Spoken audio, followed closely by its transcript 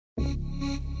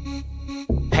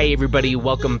Hey everybody,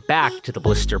 welcome back to the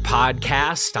Blister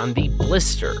Podcast on the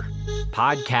Blister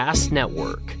Podcast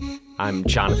Network. I'm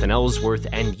Jonathan Ellsworth,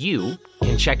 and you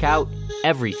can check out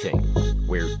everything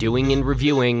we're doing and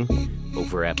reviewing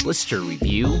over at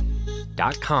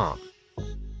blisterreview.com.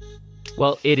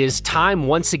 Well, it is time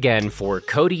once again for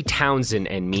Cody, Townsend,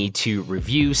 and me to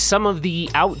review some of the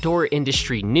outdoor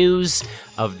industry news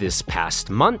of this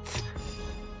past month.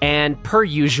 And per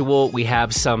usual, we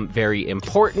have some very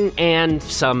important and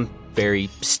some very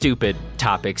stupid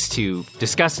topics to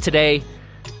discuss today,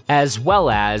 as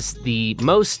well as the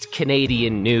most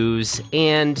Canadian news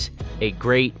and a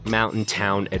great mountain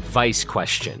town advice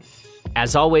question.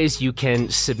 As always, you can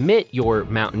submit your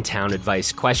mountain town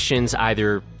advice questions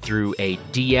either through a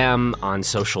DM on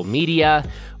social media,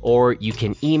 or you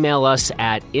can email us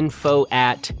at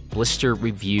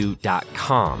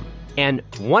info@blisterreview.com. And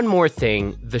one more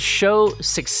thing, the show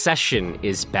Succession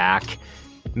is back.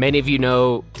 Many of you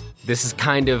know this is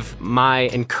kind of my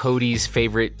and Cody's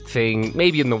favorite thing,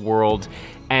 maybe in the world.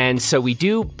 And so we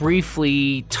do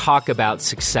briefly talk about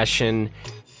Succession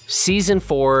Season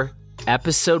 4,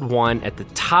 Episode 1 at the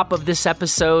top of this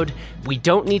episode. We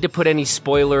don't need to put any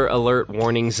spoiler alert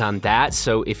warnings on that,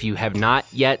 so if you have not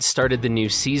yet started the new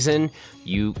season,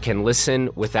 you can listen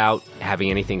without having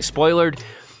anything spoilered.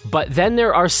 But then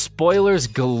there are spoilers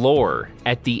galore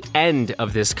at the end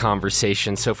of this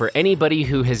conversation, so for anybody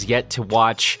who has yet to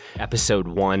watch Episode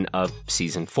 1 of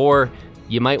Season 4,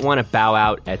 you might want to bow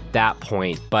out at that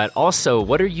point. But also,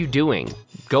 what are you doing?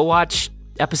 Go watch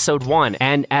Episode 1,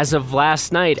 and as of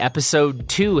last night, Episode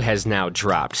 2 has now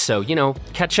dropped, so,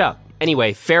 catch up.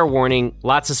 Anyway, fair warning,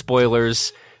 lots of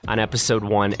spoilers on Episode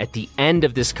 1 at the end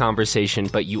of this conversation,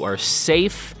 but you are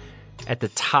safe at the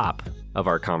top of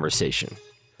our conversation.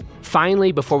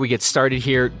 Finally, before we get started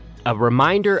here, a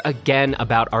reminder again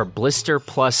about our Blister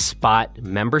Plus Spot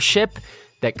membership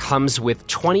that comes with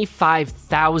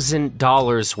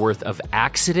 $25,000 worth of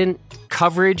accident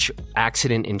coverage,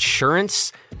 accident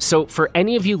insurance. So for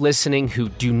any of you listening who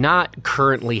do not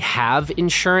currently have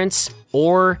insurance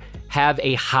or have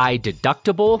a high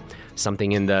deductible,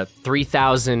 something in the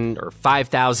 $3,000 or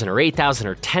 $5,000 or $8,000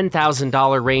 or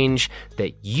 $10,000 range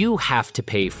that you have to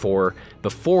pay for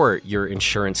before your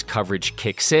insurance coverage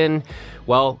kicks in,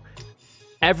 well,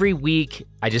 every week,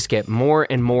 I just get more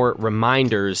and more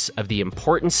reminders of the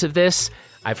importance of this.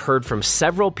 I've heard from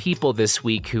several people this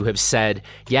week who have said,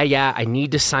 yeah, I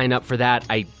need to sign up for that.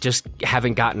 I just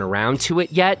haven't gotten around to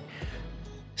it yet.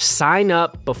 Sign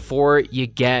up before you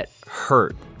get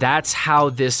hurt. That's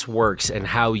how this works and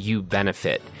how you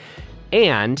benefit.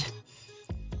 And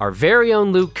our very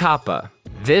own Luke Kappa,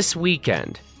 this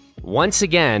weekend, once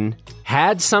again,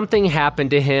 had something happen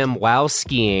to him while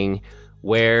skiing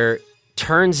where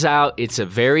turns out it's a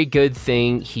very good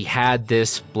thing he had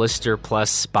this Blister Plus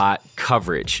Spot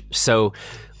coverage. So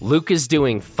Luke is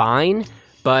doing fine,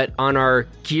 but on our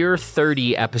Gear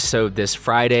 30 episode this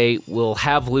Friday, we'll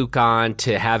have Luke on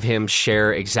to have him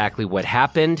share exactly what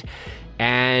happened.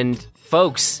 And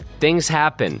folks, things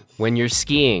happen when you're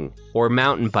skiing or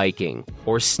mountain biking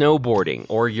or snowboarding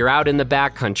or you're out in the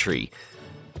backcountry.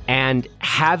 And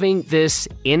having this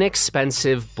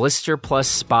inexpensive Blister Plus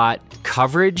Spot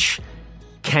coverage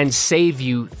can save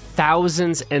you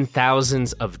thousands and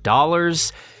thousands of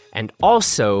dollars and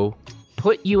also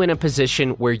put you in a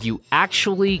position where you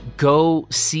actually go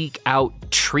seek out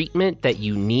treatment that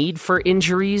you need for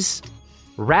injuries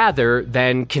rather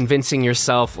than convincing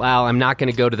yourself, well, I'm not going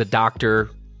to go to the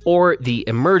doctor or the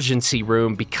emergency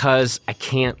room because I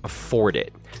can't afford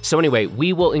it. So anyway,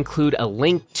 we will include a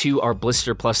link to our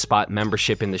Blister Plus Spot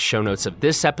membership in the show notes of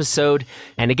this episode.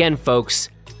 And again, folks,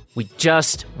 we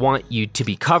just want you to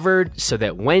be covered so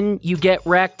that when you get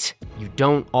wrecked, you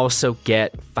don't also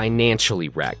get financially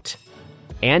wrecked.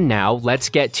 And now let's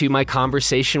get to my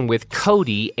conversation with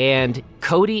Cody. And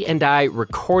Cody and I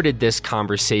recorded this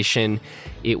conversation.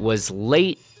 It was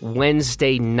late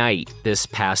Wednesday night this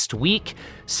past week.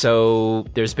 So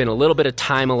there's been a little bit of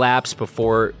time elapsed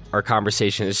before our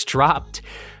conversation is dropped,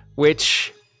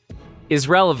 which is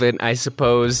relevant, I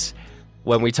suppose,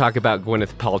 when we talk about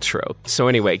Gwyneth Paltrow. So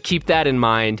anyway, keep that in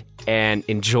mind and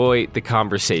enjoy the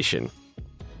conversation.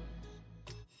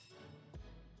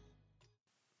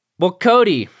 Well,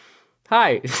 Cody,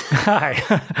 hi.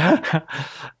 Hi.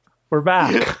 We're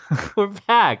back. We're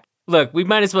back. Look, we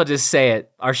might as well just say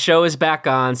it. Our show is back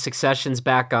on. Succession's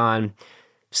back on.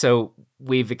 So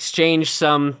we've exchanged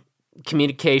some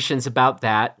communications about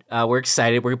that. We're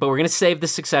excited, but we're going to save the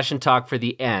Succession talk for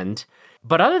the end.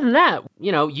 But other than that,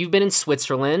 you've been in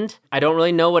Switzerland. I don't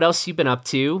really know what else you've been up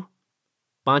to.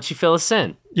 Why don't you fill us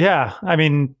in? Yeah,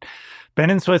 been been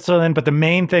in Switzerland, but the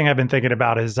main thing I've been thinking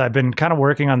about is I've been kind of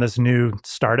working on this new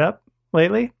startup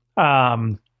lately.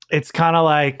 It's kind of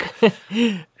like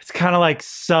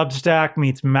Substack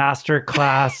meets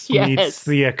Masterclass meets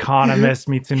The Economist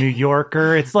meets a New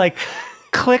Yorker. It's like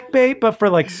clickbait, but for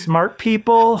like smart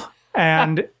people.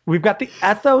 And we've got the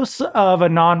ethos of a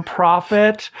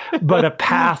nonprofit, but a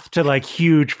path to like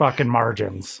huge fucking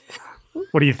margins.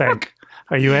 What do you think?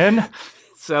 Are you in?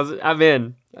 I'm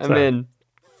in. I'm in.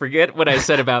 Forget what I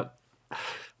said about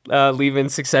leaving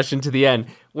Succession to the end.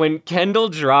 When Kendall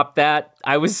dropped that,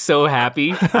 I was so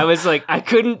happy. I was like, I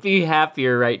couldn't be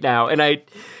happier right now. And I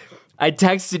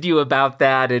texted you about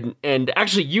that, and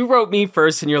actually you wrote me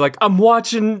first, and you're like, I'm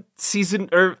watching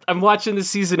the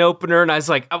season opener, and I was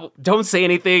like, oh, don't say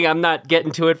anything. I'm not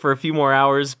getting to it for a few more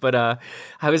hours, but I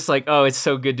was like, oh, it's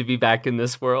so good to be back in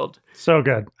this world. So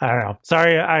good. I don't know.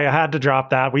 Sorry, I had to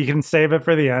drop that. We can save it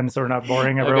for the end, so we're not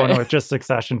boring everyone with just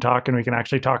Succession talk, and we can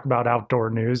actually talk about outdoor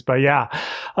news. But yeah,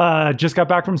 just got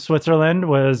back from Switzerland,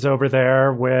 was over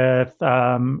there with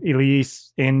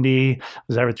Elise, Indy,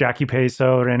 was there with Jackie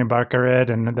Peso, René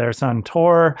Barcaret, and their son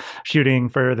Tor, shooting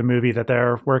for the movie that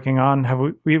they're working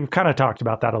on. We've kind of talked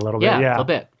about that a little bit. Yeah, a little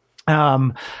bit.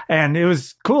 And it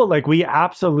was cool. Like, we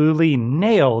absolutely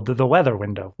nailed the weather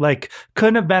window. Like,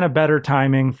 couldn't have been a better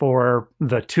timing for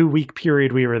the 2-week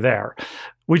period we were there.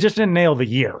 We just didn't nail the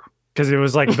year because it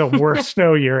was like the worst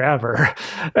snow year ever.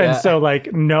 And so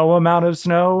like no amount of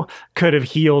snow could have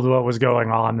healed what was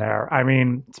going on there. I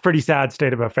mean, it's a pretty sad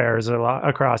state of affairs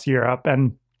across Europe.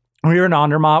 And we were in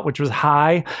Andermatt, which was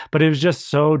high, but it was just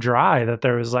so dry that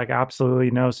there was like absolutely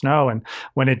no snow. And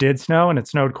when it did snow, and it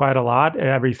snowed quite a lot,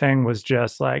 everything was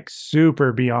just like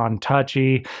super beyond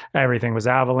touchy. Everything was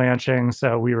avalanching.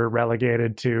 So we were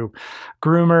relegated to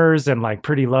groomers and like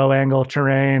pretty low angle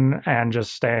terrain and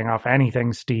just staying off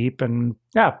anything steep. And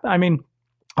yeah, I mean,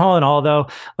 all in all, though,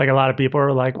 like a lot of people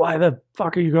are like, why the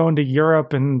fuck are you going to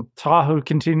Europe? And Tahoe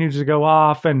continues to go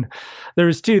off. And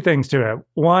there's two things to it.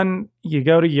 One, you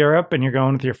go to Europe and you're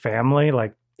going with your family.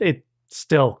 Like, it's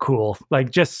still cool.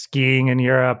 Like, just skiing in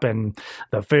Europe and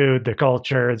the food, the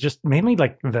culture, just mainly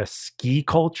like the ski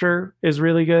culture is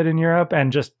really good in Europe.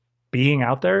 And just being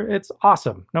out there, it's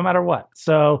awesome no matter what.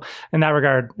 So in that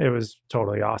regard, it was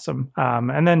totally awesome.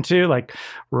 And then too, like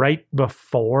right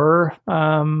before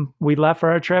we left for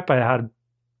our trip, I had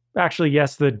actually,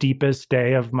 yes, the deepest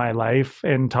day of my life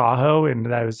in Tahoe, and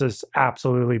that was just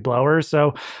absolutely blower.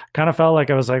 So kind of felt like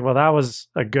I was like, well, that was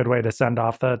a good way to send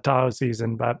off the Tahoe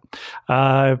season. But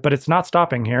it's not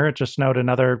stopping here. It just snowed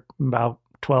another about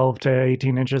 12 to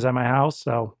 18 inches at my house.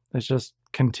 So it's just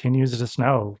continues to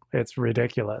snow. It's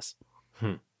ridiculous.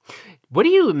 What do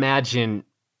you imagine?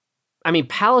 I mean,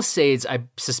 Palisades, I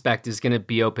suspect, is going to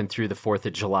be open through the 4th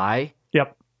of July.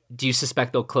 Yep. Do you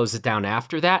suspect they'll close it down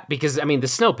after that? Because, I mean, the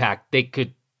snowpack, they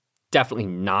could definitely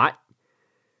not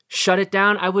shut it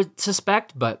down, I would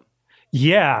suspect, but...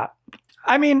 Yeah.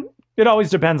 I mean, it always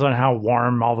depends on how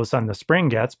warm all of a sudden the spring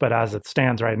gets, but as it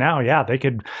stands right now, yeah, they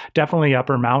could definitely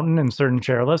Upper Mountain and certain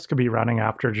chairlifts could be running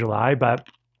after July, but...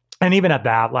 And even at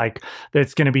that, like,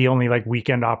 it's going to be only like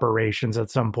weekend operations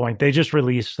at some point. They just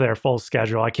released their full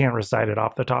schedule. I can't recite it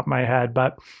off the top of my head,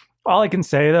 but all I can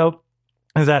say, though,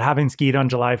 is that having skied on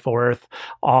July 4th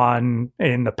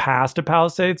in the past at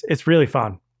Palisades, it's really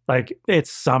fun. Like,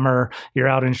 it's summer, you're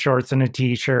out in shorts and a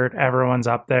t-shirt, everyone's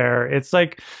up there. It's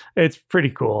like, it's pretty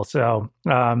cool. So,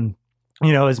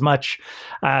 as much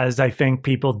as I think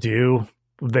people do,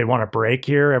 they want to break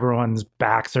here. Everyone's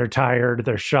backs are tired.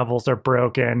 Their shovels are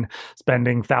broken,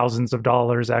 spending thousands of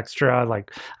dollars extra.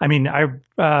 Like, I mean,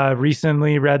 I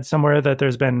recently read somewhere that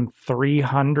there's been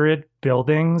 300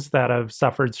 buildings that have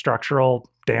suffered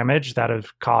structural damage that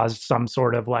have caused some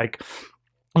sort of like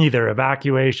either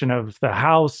evacuation of the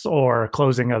house or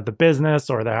closing of the business,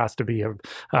 or there has to be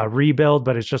a rebuild.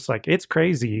 But it's just like, it's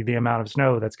crazy the amount of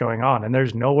snow that's going on, and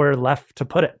there's nowhere left to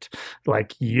put it.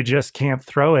 Like, you just can't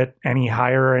throw it any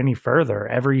higher or any further.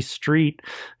 Every street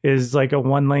is like a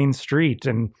 1-lane street,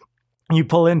 and you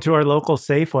pull into our local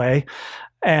Safeway,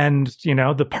 and,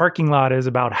 the parking lot is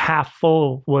about half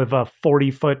full with a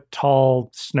 40-foot tall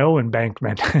snow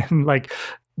embankment. And like,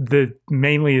 the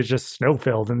mainly is just snow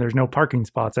filled, and there's no parking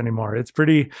spots anymore. It's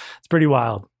pretty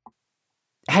wild.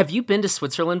 Have you been to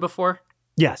Switzerland before?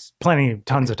 Yes,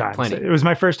 tons of times. Plenty. It was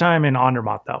my first time in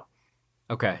Andermatt, though.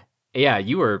 Okay. Yeah,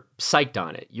 you were psyched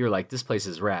on it. You're like, this place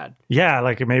is rad. Yeah,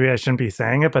 like maybe I shouldn't be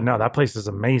saying it, but no, that place is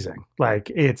amazing. Like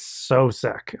it's so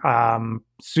sick.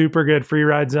 Super good free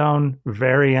ride zone,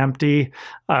 very empty.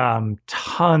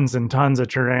 Tons and tons of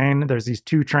terrain. There's these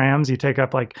 2 trams. You take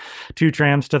up like 2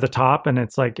 trams to the top, and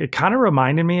it's like, it kind of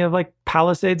reminded me of like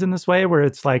Palisades in this way, where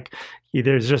it's like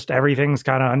there's just everything's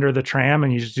kind of under the tram,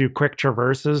 and you just do quick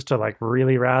traverses to like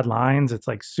really rad lines. It's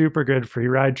like super good free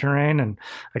ride terrain. And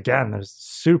again, there's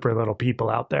super little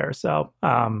people out there. So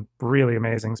really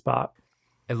amazing spot.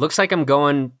 It looks like I'm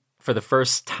going for the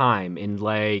first time in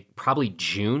like probably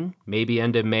June, maybe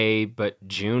end of May, but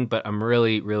June. But I'm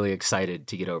really, really excited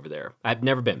to get over there. I've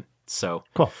never been. So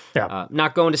cool. Yeah.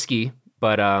 Not going to ski,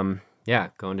 but yeah,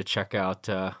 going to check out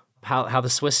how the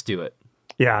Swiss do it.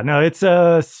 Yeah, no, it's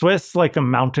Swiss, like the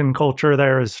mountain culture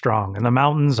there is strong. And the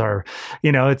mountains are,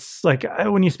 it's like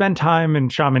when you spend time in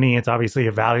Chamonix, it's obviously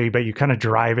a valley, but you kind of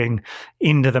driving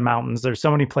into the mountains. There's so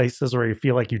many places where you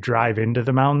feel like you drive into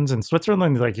the mountains. In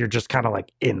Switzerland, like you're just kind of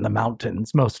like in the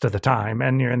mountains most of the time.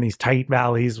 And you're in these tight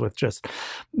valleys with just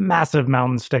massive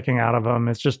mountains sticking out of them.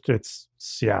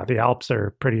 The Alps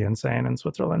are pretty insane in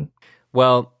Switzerland.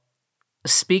 Well,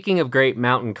 speaking of great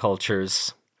mountain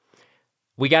cultures,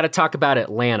 we got to talk about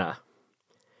Atlanta,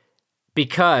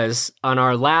 because on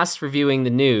our last reviewing the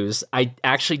news, I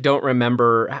actually don't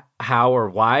remember how or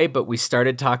why, but we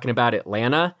started talking about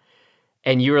Atlanta,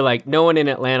 and you were like, no one in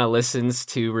Atlanta listens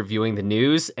to reviewing the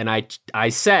news. And I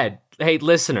said, hey,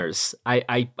 listeners,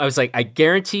 I was like, I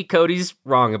guarantee Cody's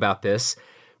wrong about this.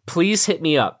 Please hit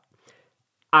me up.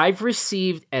 I've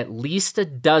received at least a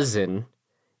dozen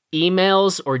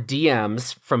emails or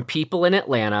DMs from people in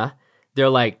Atlanta. They're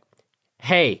like,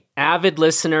 hey, avid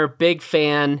listener, big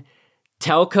fan,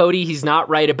 tell Cody he's not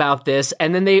right about this.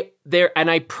 And then and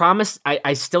I promise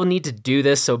I still need to do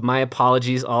this. So my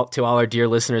apologies to all our dear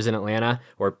listeners in Atlanta,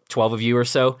 or 12 of you or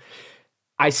so.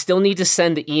 I still need to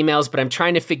send the emails, but I'm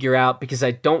trying to figure out, because I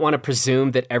don't want to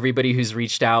presume that everybody who's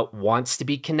reached out wants to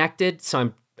be connected.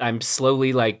 So I'm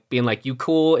slowly like being like, you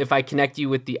cool if I connect you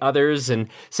with the others? And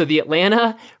so the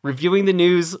Atlanta reviewing the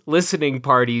news listening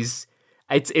parties,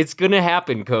 it's going to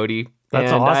happen, Cody.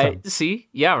 That's awesome.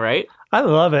 Yeah, right? I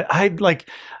love it.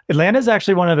 Atlanta's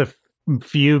actually one of the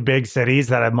few big cities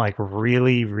that I'm like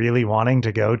really, really wanting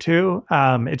to go to.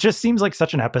 It just seems like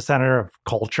such an epicenter of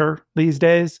culture these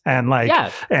days, and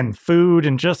and food,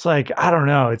 and just like, I don't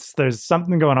know, there's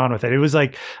something going on with it. It was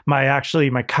like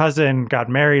my cousin got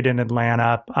married in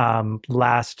Atlanta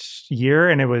last year,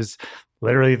 and it was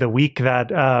literally the week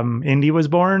that Indy was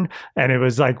born. And it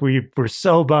was like, we were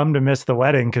so bummed to miss the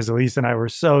wedding, because Elise and I were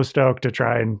so stoked to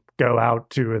try and go out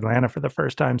to Atlanta for the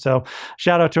first time. So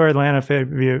shout out to our Atlanta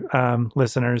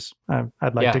listeners.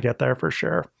 I'd like to get there for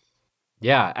sure.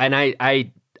 Yeah. And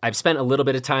I've spent a little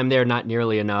bit of time there, not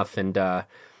nearly enough. And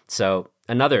so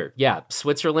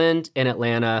Switzerland and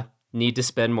Atlanta, need to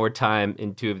spend more time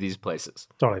in 2 of these places.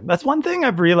 Totally. That's one thing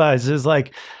I've realized is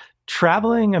like,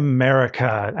 traveling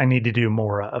America, I need to do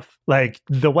more of. Like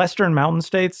the Western mountain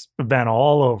states, I've been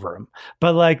all over them.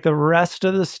 But like the rest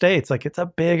of the states, like it's a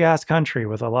big ass country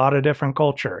with a lot of different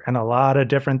culture and a lot of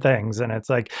different things. And it's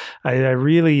like, I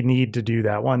really need to do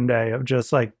that one day, of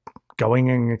just like going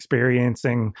and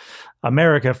experiencing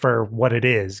America for what it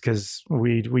is. Because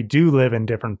we do live in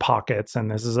different pockets,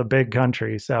 and this is a big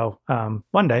country. So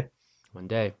one day.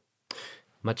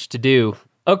 Much to do.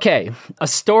 Okay. A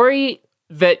story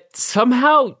that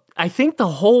somehow I think the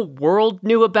whole world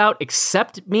knew about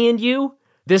except me and you.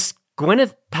 This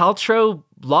Gwyneth Paltrow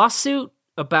lawsuit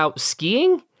about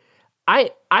skiing.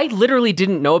 I literally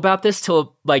didn't know about this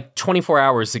till like 24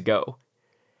 hours ago.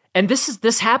 And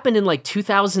this happened in like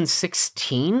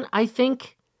 2016, I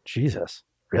think. Jesus.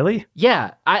 Really?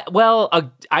 Yeah.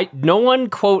 No one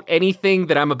quote anything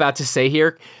that I'm about to say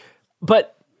here,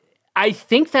 but I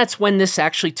think that's when this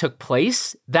actually took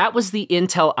place. That was the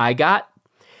intel I got.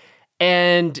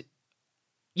 And,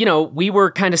 we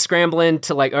were kind of scrambling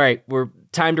to like, all right, we're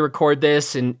time to record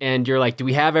this. And you're like, do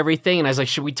we have everything? And I was like,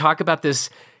 should we talk about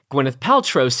this Gwyneth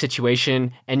Paltrow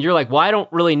situation? And you're like, well, I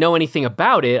don't really know anything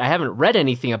about it. I haven't read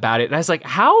anything about it. And I was like,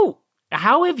 how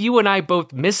have you and I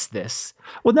both missed this?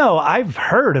 Well, no, I've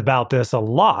heard about this a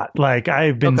lot. Like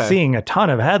I've been seeing a ton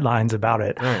of headlines about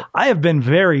it. Right. I have been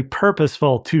very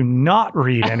purposeful to not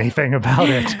read anything about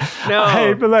it.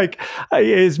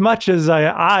 As much as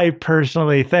I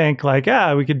personally think like,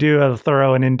 we could do a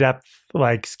thorough and in-depth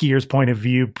like skier's point of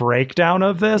view breakdown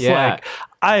of this. Yeah. Like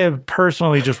I have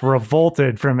personally just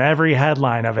revolted from every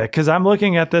headline of it, because I'm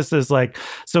looking at this as like,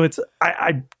 so it's,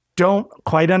 I don't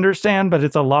quite understand, but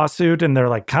it's a lawsuit and they're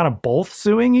like kind of both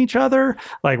suing each other.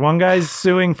 Like one guy's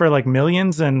suing for like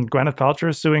millions and Gwyneth Paltrow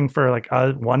is suing for like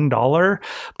 $1.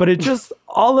 But it just,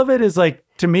 all of it is like,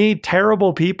 to me,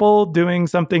 terrible people doing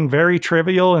something very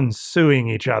trivial and suing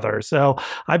each other. So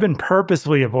I've been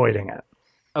purposely avoiding it.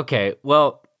 Okay,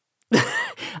 well,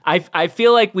 I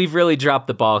feel like we've really dropped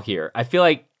the ball here. I feel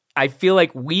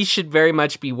like we should very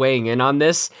much be weighing in on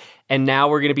this, and now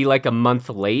we're going to be like a month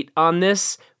late on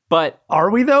this. But are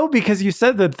we though? Because you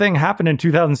said the thing happened in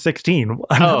 2016.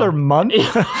 Another month?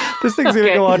 This thing's going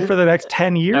to go on for the next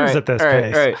 10 years at this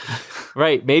pace.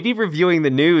 Right. Maybe reviewing the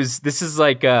news. This is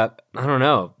like, I don't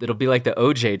know. It'll be like the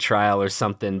OJ trial or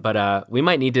something. But we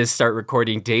might need to start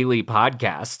recording daily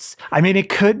podcasts. I mean, it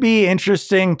could be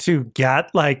interesting to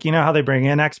get, like, you know how they bring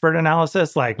in expert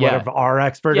analysis? Like, what of our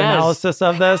expert analysis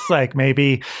of this? Like,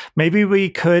 maybe we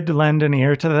could lend an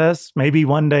ear to this. Maybe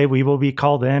one day we will be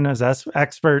called in as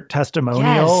expert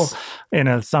testimonial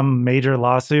in some major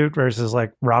lawsuit versus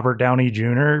like Robert Downey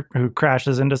Jr., who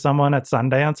crashes into someone at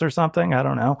Sundance or something. I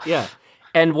don't know. Yeah.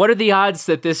 And what are the odds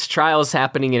that this trial is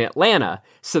happening in Atlanta?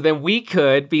 So then we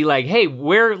could be like, hey,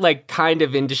 we're like kind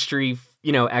of industry,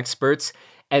 experts.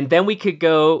 And then we could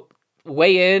go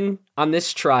weigh in on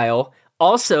this trial,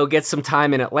 also get some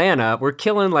time in Atlanta. We're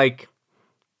killing like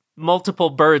multiple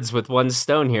birds with one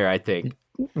stone here, I think.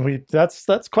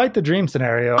 That's quite the dream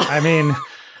scenario. I mean,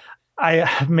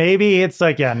 maybe it's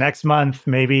like, next month,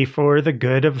 maybe for the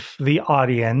good of the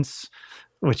audience.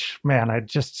 Which, man, I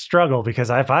just struggle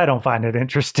because if I don't find it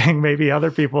interesting, maybe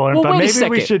other people aren't. But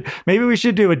maybe we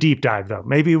should do a deep dive, though.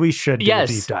 Maybe we should do a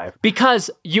deep dive. Because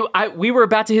we were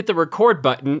about to hit the record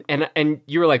button, and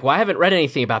you were like, "Well, I haven't read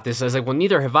anything about this." I was like, "Well,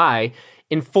 neither have I."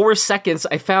 In 4 seconds,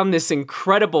 I found this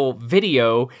incredible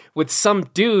video with some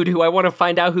dude who I want to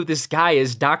find out who this guy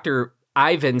is, Dr.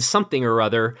 Ivan something or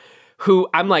other, who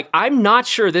I'm like, I'm not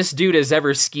sure this dude has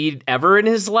ever skied ever in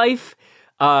his life.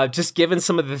 Just given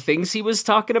some of the things he was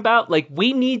talking about, like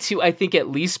we need to, I think, at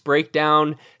least break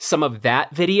down some of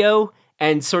that video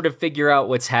and sort of figure out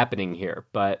what's happening here.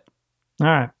 But all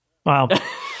right, well,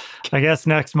 I guess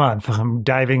next month I'm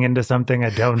diving into something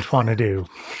I don't want to do.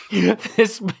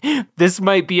 This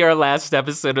might be our last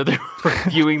episode of the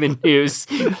reviewing the news.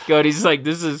 Cody's like,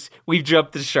 we've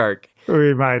jumped the shark.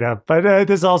 We might have, but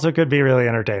this also could be really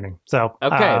entertaining. So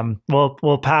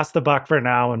we'll pass the buck for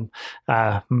now and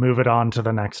move it on to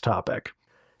the next topic.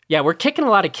 Yeah, we're kicking a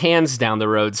lot of cans down the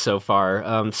road so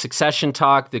far. Succession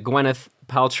talk, the Gwyneth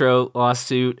Paltrow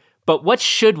lawsuit. But what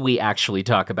should we actually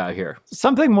talk about here?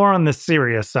 Something more on the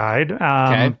serious side.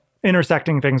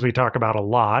 Intersecting things we talk about a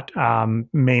lot,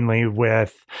 mainly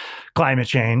with climate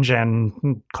change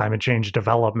and climate change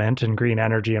development and green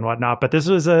energy and whatnot. But this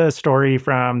was a story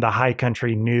from the High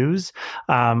Country News,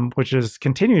 which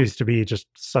continues to be just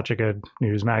such a good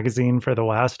news magazine for the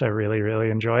West. I really, really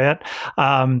enjoy it.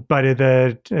 But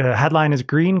the headline is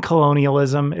Green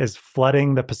Colonialism is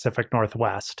Flooding the Pacific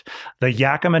Northwest. The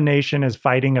Yakima Nation is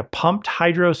fighting a pumped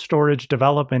hydro storage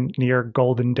development near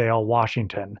Goldendale,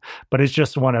 Washington, but it's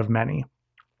just one of many.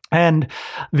 And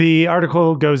the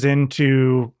article goes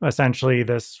into essentially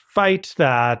this fight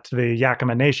that the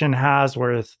Yakima Nation has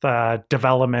with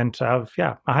development of,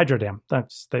 a hydro dam.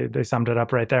 They summed it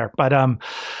up right there. But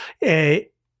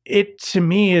it to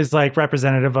me is like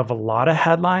representative of a lot of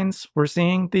headlines we're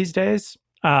seeing these days.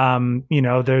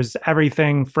 There's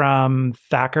everything from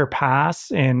Thacker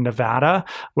Pass in Nevada,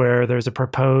 where there's a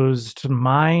proposed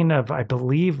mine of, I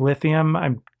believe, lithium.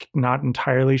 I'm not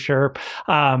entirely sure.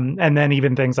 And then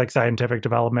even things like scientific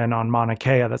development on Mauna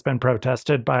Kea that's been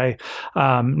protested by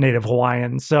Native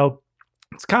Hawaiians. So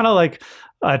it's kind of like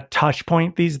a touch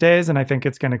point these days, and I think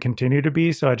it's going to continue to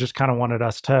be. So I just kind of wanted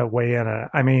us to weigh in.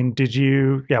 I mean,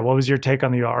 what was your take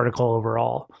on the article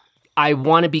overall? I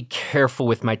want to be careful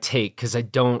with my take because I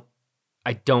don't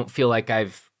feel like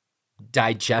I've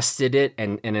digested it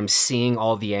and I'm seeing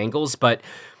all the angles. But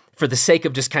for the sake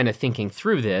of just kind of thinking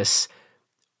through this,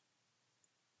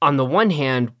 on the one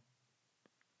hand,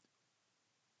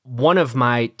 one of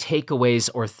my takeaways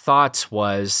or thoughts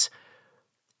was,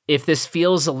 if this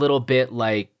feels a little bit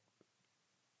like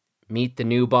meet the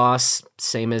new boss,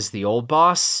 same as the old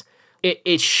boss,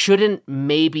 it shouldn't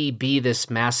maybe be this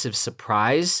massive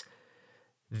surprise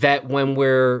that when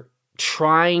we're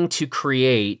trying to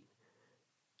create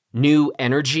new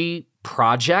energy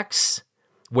projects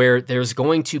where there's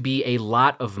going to be a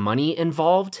lot of money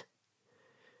involved,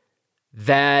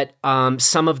 that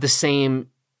some of the same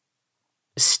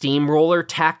steamroller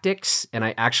tactics, and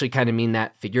I actually kind of mean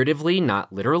that figuratively,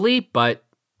 not literally, but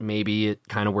maybe it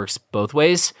kind of works both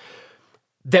ways,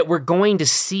 that we're going to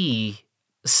see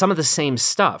some of the same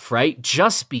stuff, right?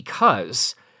 Just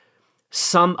because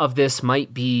some of this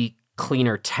might be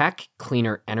cleaner tech,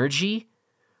 cleaner energy,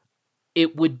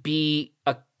 it would be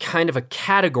a kind of a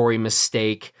category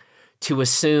mistake to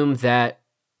assume that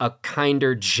a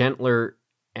kinder, gentler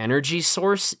energy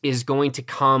source is going to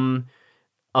come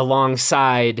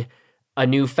alongside a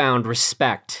newfound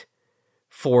respect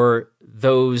for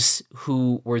those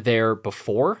who were there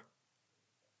before.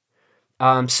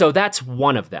 So that's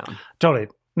one of them. Totally.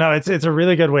 No, it's a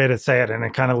really good way to say it. And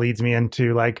it kind of leads me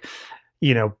into like,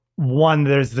 one,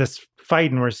 there's this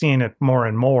fight, and we're seeing it more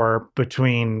and more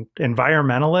between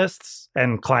environmentalists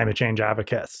and climate change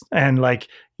advocates. And like,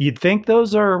 you'd think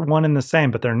those are one and the same,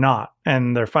 but they're not.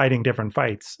 And they're fighting different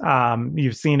fights.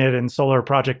 You've seen it in solar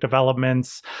project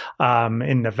developments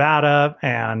in Nevada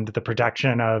and the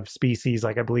protection of species.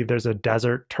 Like I believe there's a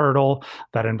desert turtle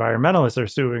that environmentalists are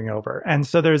suing over. And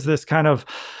so there's this kind of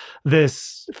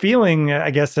this feeling,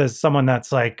 I guess, as someone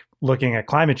that's like looking at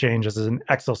climate change as an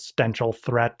existential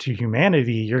threat to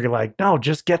humanity, you're like, no,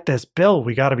 just get this bill.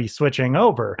 We got to be switching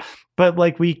over. But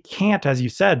like, we can't, as you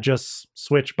said, just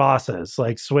switch bosses,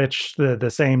 like switch the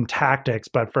same tactics,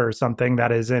 but for something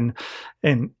that is in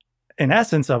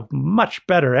essence a much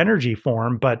better energy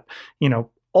form. But,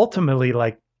 ultimately,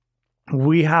 like,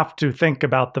 we have to think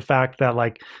about the fact that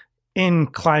like, in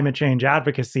climate change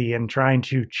advocacy and trying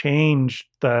to change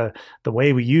the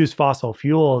way we use fossil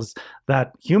fuels,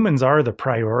 that humans are the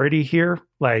priority here.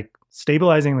 Like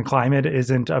stabilizing the climate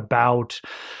isn't about,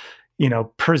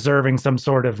 preserving some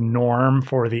sort of norm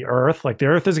for the earth. Like the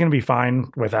earth is going to be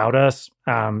fine without us.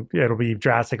 It'll be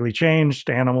drastically changed.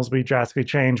 Animals will be drastically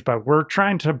changed, but we're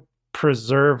trying to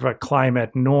preserve a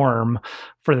climate norm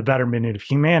for the betterment of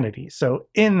humanity. So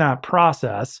in that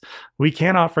process, we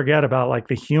cannot forget about like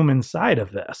the human side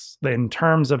of this in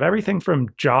terms of everything from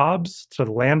jobs to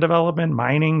land development,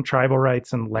 mining, tribal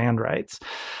rights, and land rights.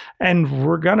 And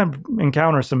we're going to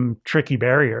encounter some tricky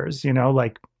barriers,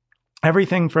 like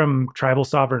everything from tribal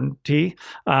sovereignty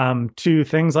to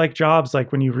things like jobs,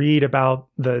 like when you read about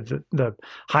the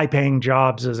high-paying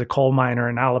jobs as a coal miner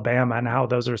in Alabama and how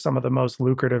those are some of the most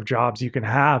lucrative jobs you can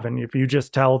have. And if you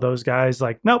just tell those guys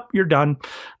like, nope, you're done,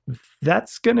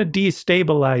 that's going to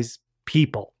destabilize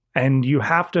people. And you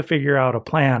have to figure out a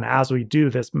plan as we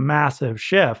do this massive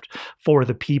shift for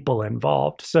the people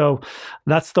involved. So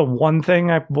that's the one thing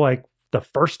I like. The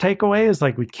first takeaway is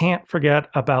like, we can't forget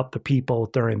about the people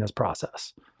during this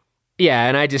process. Yeah.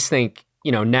 And I just think,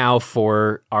 now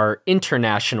for our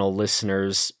international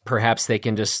listeners, perhaps they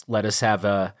can just let us have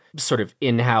a sort of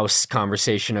in-house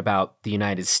conversation about the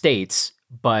United States.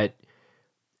 But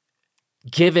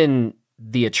given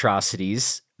the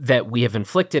atrocities that we have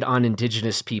inflicted on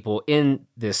Indigenous people in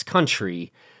this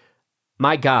country,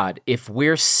 my God, if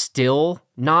we're still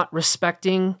not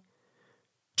respecting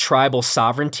tribal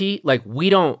sovereignty, like we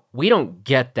don't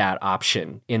get that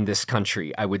option in this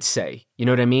country, I would say. You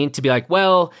know what I mean? To be like,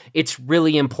 well, it's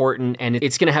really important and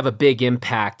it's going to have a big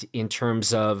impact in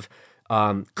terms of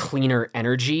cleaner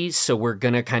energy. So we're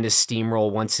going to kind of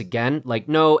steamroll once again. Like,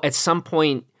 no, at some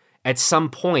point,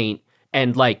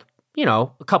 and like, a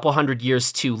couple hundred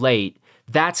years too late,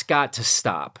 that's got to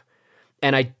stop.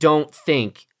 And I don't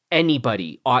think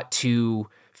anybody ought to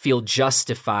feel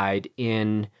justified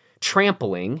in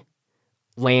trampling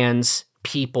lands,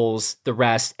 peoples, the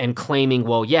rest, and claiming,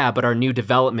 well, yeah, but our new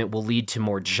development will lead to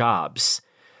more jobs.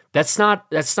 That's not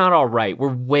all right.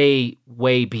 We're way,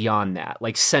 way beyond that,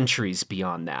 like centuries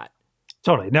beyond that.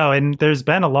 Totally. No, and there's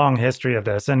been a long history of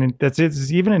this. And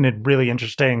it's even a really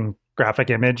interesting graphic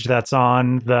image that's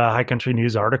on the High Country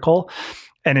News article.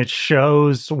 And it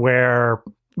shows where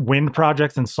wind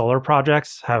projects and solar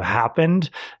projects have happened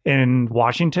in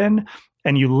Washington.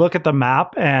 And you look at the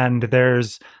map and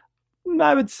there's,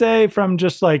 I would say from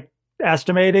just like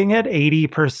estimating it,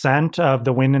 80% of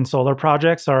the wind and solar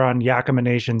projects are on Yakama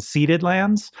Nation ceded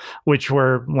lands, which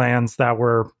were lands that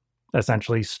were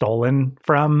essentially stolen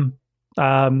from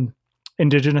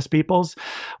Indigenous peoples,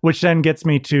 which then gets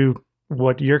me to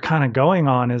what you're kind of going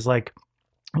on is like,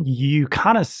 you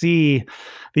kind of see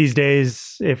these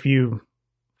days, if you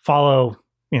follow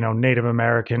Native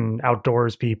American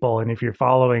outdoors people, and if you're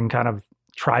following kind of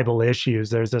tribal issues,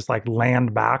 there's this like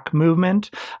land back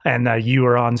movement, and you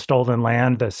are on stolen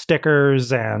land, the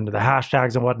stickers and the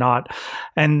hashtags and whatnot.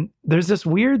 And there's this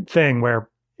weird thing where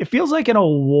it feels like in a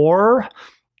war,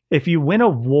 if you win a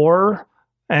war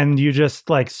and you just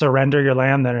like surrender your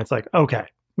land, then it's like, okay,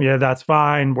 yeah, that's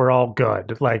fine. We're all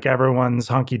good. Like everyone's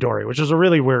hunky dory, which is a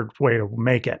really weird way to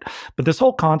make it. But this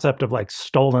whole concept of like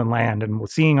stolen land and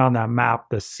seeing on that map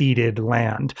the ceded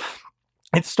land,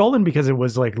 it's stolen because it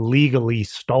was like legally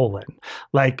stolen.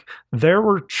 Like there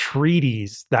were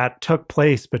treaties that took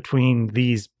place between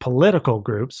these political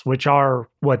groups, which are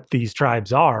what these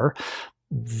tribes are.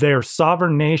 They're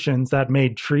sovereign nations that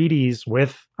made treaties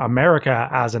with America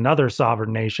as another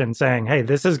sovereign nation saying, hey,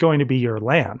 this is going to be your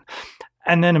land.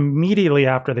 And then immediately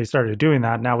after they started doing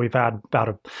that, now we've had about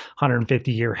a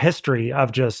 150-year history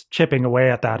of just chipping away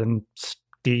at that and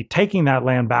taking that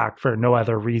land back for no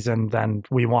other reason than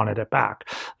we wanted it back.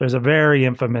 There's a very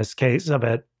infamous case of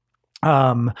it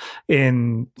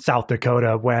in South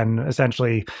Dakota when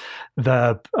essentially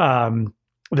the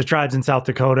tribes in South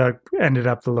Dakota ended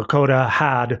up, the Lakota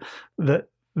had the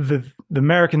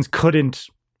Americans couldn't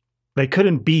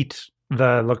beat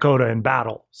the Lakota in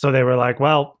battle. So they were like,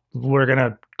 well, we're going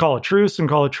to call a truce and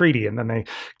call a treaty. And then they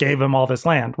gave them all this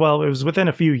land. Well, it was within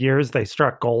a few years they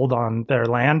struck gold on their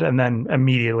land and then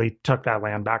immediately took that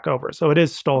land back over. So it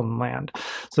is stolen land.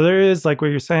 So there is, like what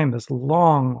you're saying, this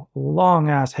long, long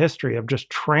ass history of just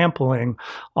trampling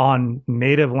on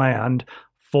native land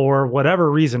for whatever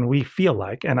reason we feel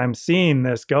like. And I'm seeing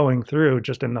this going through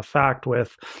just in the fact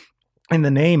with, in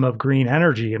the name of green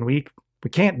energy. And we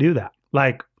can't do that.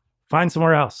 Like, find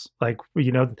somewhere else. Like,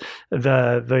 you know,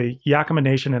 the Yakama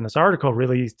Nation in this article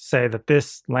really say that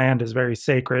this land is very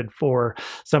sacred for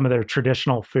some of their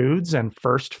traditional foods and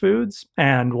first foods.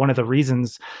 And one of the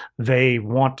reasons they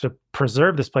want to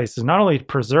preserve this place is not only to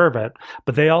preserve it,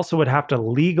 but they also would have to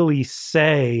legally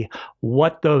say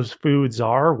what those foods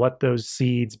are, what those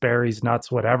seeds, berries, nuts,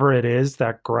 whatever it is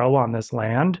that grow on this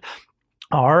land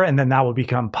are, and then that will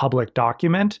become public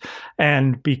document.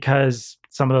 And because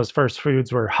some of those first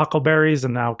foods were huckleberries,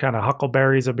 and now kind of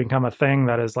huckleberries have become a thing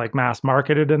that is like mass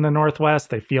marketed in the Northwest,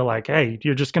 they feel like, hey,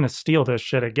 you're just going to steal this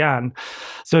shit again.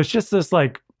 So it's just this,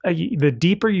 like, the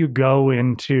deeper you go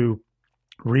into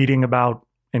reading about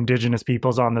indigenous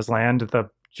peoples on this land, the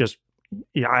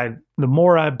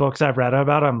more books I've read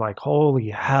about it, I'm like, holy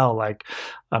hell, like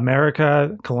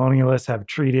America, colonialists have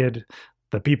treated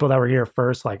the people that were here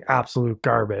first like absolute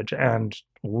garbage. And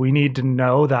we need to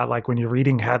know that, like, when you're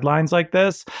reading headlines like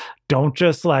this, don't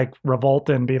just like revolt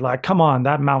and be like, come on,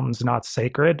 that mountain's not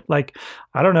sacred. Like,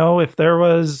 I don't know if there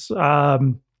was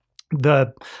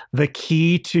the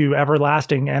key to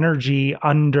everlasting energy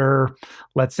under,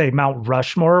 let's say, Mount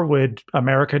Rushmore. Would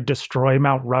America destroy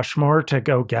Mount Rushmore to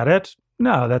go get it?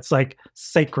 No, that's like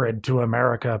sacred to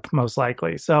America, most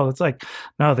likely. So it's like,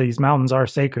 no, these mountains are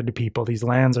sacred to people. These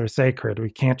lands are sacred.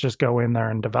 We can't just go in there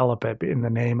and develop it in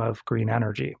the name of green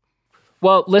energy.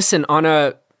 Well, listen, on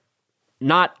a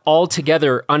not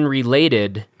altogether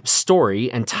unrelated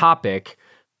story and topic,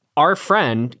 our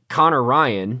friend Connor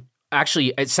Ryan,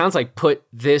 actually, it sounds like put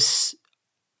this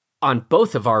on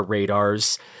both of our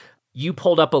radars. You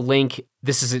pulled up a link.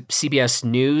 This is a CBS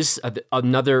News. A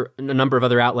number of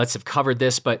other outlets have covered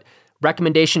this, but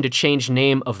recommendation to change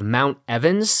name of Mount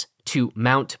Evans to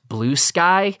Mount Blue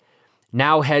Sky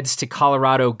now heads to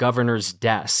Colorado governor's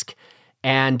desk.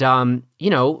 And,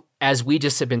 as we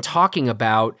just have been talking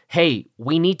about, hey,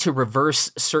 we need to reverse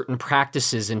certain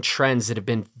practices and trends that have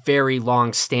been very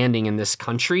long standing in this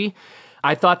country.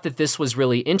 I thought that this was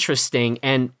really interesting.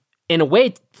 And in a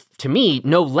way, to me,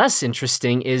 no less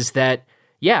interesting is that,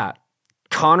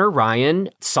 Connor Ryan,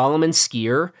 Solomon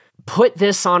skier, put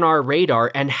this on our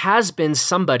radar and has been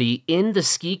somebody in the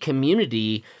ski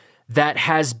community that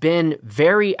has been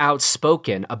very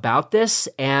outspoken about this.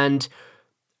 And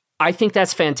I think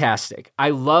that's fantastic. I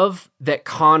love that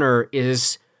Connor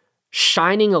is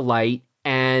shining a light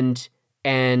and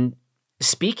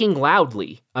speaking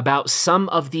loudly about some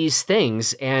of these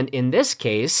things. And in this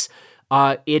case,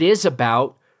 it is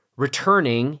about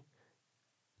returning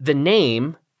the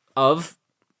name of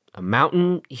a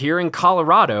mountain here in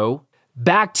Colorado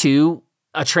back to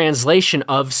a translation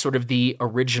of sort of the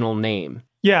original name.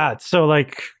 Yeah. So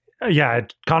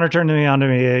Connor turned me on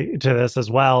to this as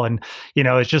well. And,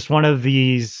 it's just one of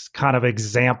these kind of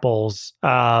examples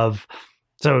of,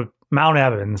 so Mount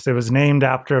Evans, it was named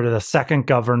after the second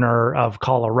governor of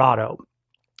Colorado.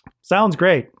 Sounds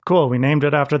great. Cool. We named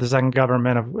it after the second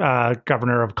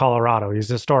governor of Colorado. He's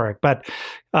historic. But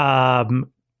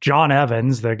John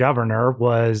Evans, the governor,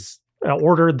 was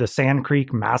ordered the Sand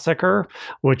Creek Massacre,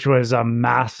 which was a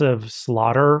massive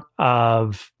slaughter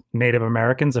of Native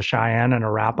Americans, a Cheyenne and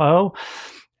Arapaho.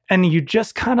 And you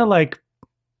just kind of like,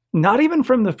 not even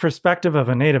from the perspective of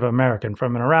a Native American,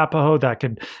 from an Arapaho that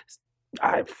could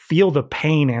feel the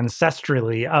pain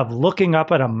ancestrally of looking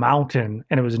up at a mountain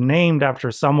and it was named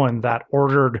after someone that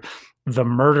ordered the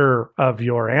murder of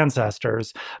your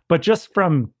ancestors. But just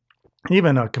from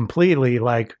even a completely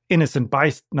like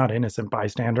not innocent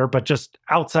bystander, but just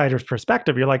outsider's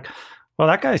perspective, you're like, well,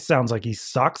 that guy sounds like he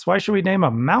sucks. Why should we name a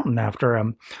mountain after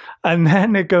him? And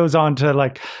then it goes on to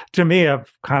like, to me,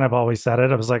 I've kind of always said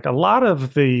it. I was like, a lot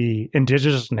of the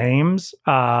indigenous names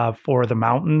for the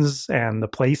mountains and the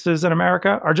places in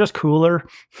America are just cooler,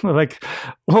 like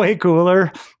way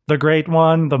cooler. The Great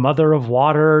One, the Mother of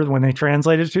Water, when they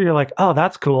translate it to you, you're like, oh,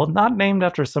 that's cool. Not named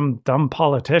after some dumb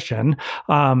politician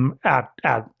at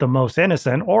the most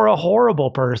innocent or a horrible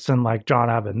person like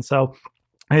John Evans. So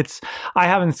I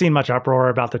haven't seen much uproar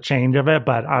about the change of it,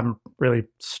 but I'm really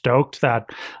stoked that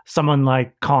someone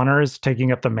like Connor is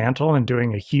taking up the mantle and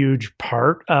doing a huge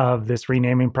part of this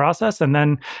renaming process. And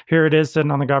then here it is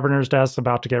sitting on the governor's desk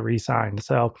about to get re-signed.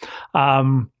 So,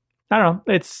 I don't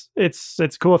know. It's a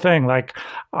cool thing. Like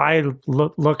I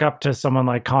look up to someone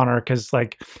like Connor because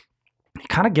like he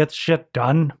kind of gets shit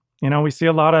done. You know, we see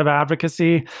a lot of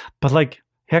advocacy, but like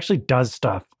he actually does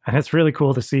stuff. And it's really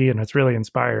cool to see, and it's really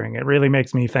inspiring. It really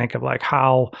makes me think of like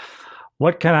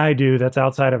what can I do that's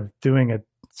outside of doing a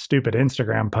stupid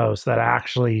Instagram post that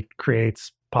actually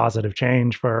creates positive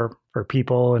change for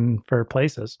people and for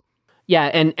places. Yeah,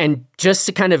 and just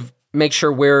to kind of make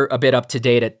sure we're a bit up to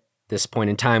date at this point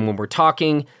in time when we're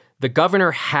talking, the governor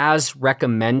has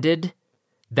recommended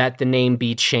that the name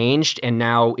be changed, and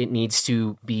now it needs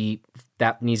to be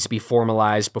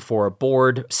formalized before a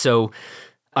board. So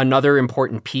another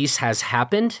important piece has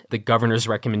happened, the governor's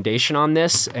recommendation on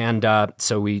this, and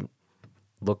so we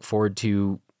look forward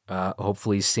to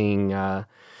hopefully seeing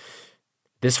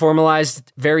this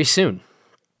formalized very soon.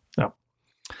 Oh.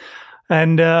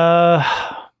 And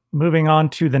moving on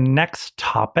to the next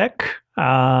topic,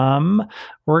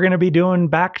 we're going to be doing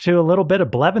back to a little bit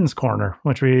of Blevins Corner,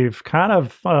 which we've kind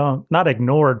of not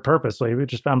ignored purposely. We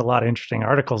just found a lot of interesting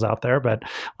articles out there, but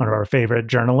one of our favorite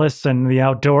journalists in the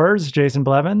outdoors, Jason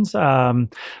Blevins, from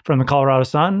the Colorado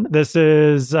Sun. This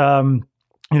is,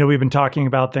 we've been talking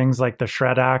about things like the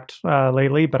SHRED Act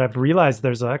lately, but I've realized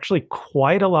there's actually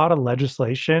quite a lot of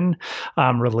legislation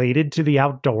related to the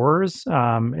outdoors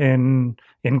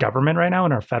in government right now,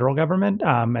 in our federal government.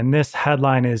 And this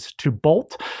headline is "To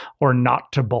Bolt or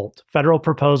Not to Bolt? Federal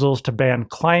Proposals to Ban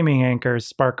Climbing Anchors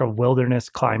Spark a Wilderness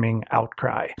Climbing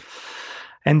Outcry."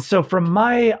 And so from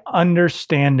my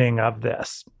understanding of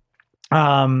this,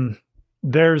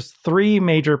 there's three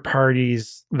major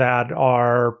parties that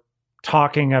are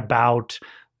talking about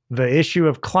the issue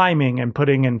of climbing and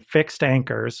putting in fixed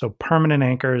anchors, so permanent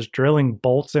anchors, drilling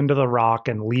bolts into the rock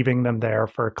and leaving them there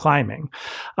for climbing.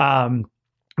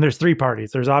 There's three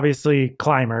parties. There's obviously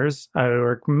climbers who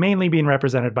are mainly being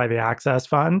represented by the Access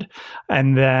Fund.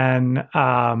 And then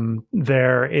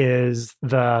there is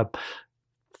the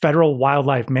federal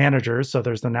wildlife managers. So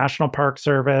there's the National Park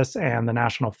Service and the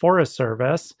National Forest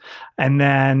Service. And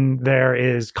then there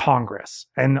is Congress.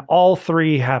 And all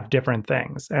three have different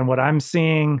things. And what I'm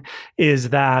seeing is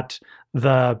that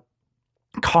the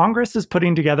Congress is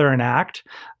putting together an act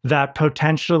that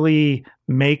potentially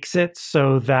makes it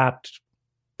so that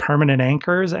permanent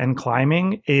anchors and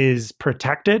climbing is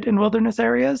protected in wilderness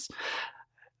areas.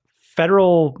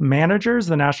 Federal managers,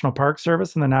 the National Park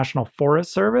Service and the National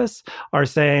Forest Service,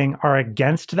 are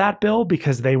against that bill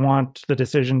because they want the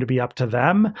decision to be up to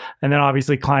them. And then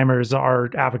obviously climbers are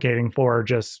advocating for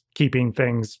just keeping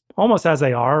things almost as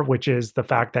they are, which is the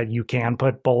fact that you can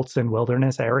put bolts in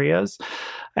wilderness areas.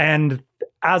 And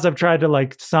as I've tried to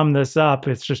like sum this up,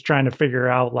 it's just trying to figure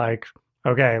out like,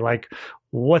 okay, like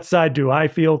what side do I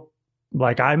feel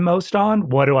like I'm most on?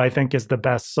 What do I think is the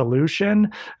best solution?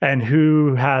 And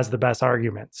who has the best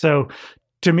argument? So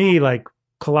to me, like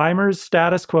climbers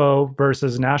status quo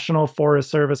versus National Forest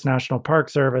Service, National Park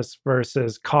Service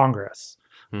versus Congress.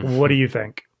 Mm-hmm. What do you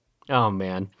think? Oh,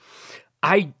 man.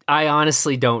 I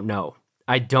honestly don't know.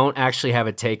 I don't actually have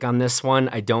a take on this one.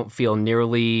 I don't feel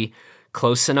nearly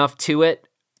close enough to it.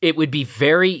 It would be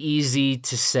very easy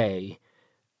to say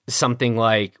something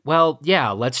like, well, yeah,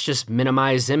 let's just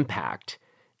minimize impact.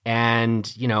 And,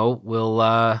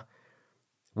 we'll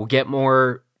get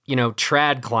more,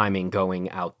 trad climbing going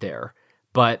out there.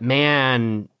 But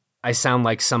man, I sound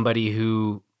like somebody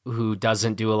who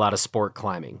doesn't do a lot of sport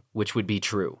climbing, which would be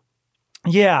true.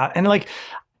 Yeah. And like,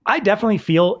 I definitely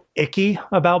feel icky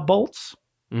about bolts.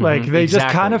 Mm-hmm, like they exactly.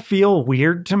 just kind of feel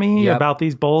weird to me about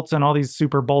these bolts and all these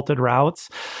super bolted routes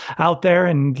out there.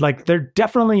 And like, there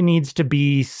definitely needs to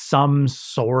be some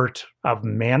sort of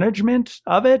management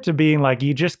of it, to being like,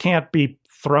 you just can't be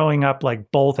throwing up like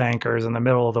bolt anchors in the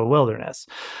middle of the wilderness.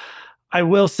 I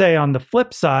will say on the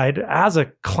flip side, as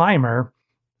a climber,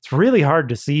 it's really hard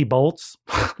to see bolts.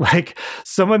 Like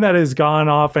someone that has gone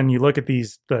off and you look at the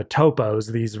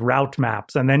topos, these route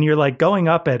maps, and then you're like going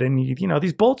up it and you know,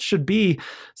 these bolts should be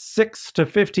 6 to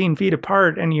 15 feet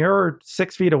apart and you're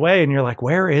 6 feet away and you're like,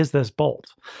 where is this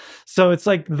bolt? So it's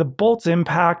like the bolt's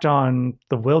impact on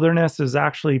the wilderness is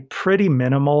actually pretty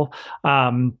minimal.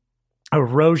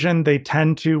 Erosion, they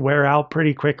tend to wear out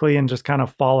pretty quickly and just kind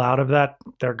of fall out of that.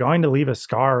 They're going to leave a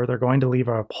scar, or they're going to leave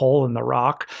a hole in the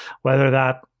rock, whether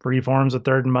that reforms with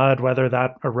dirt and mud, whether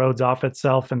that erodes off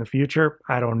itself in the future,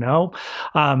 I don't know.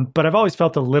 But I've always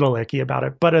felt a little icky about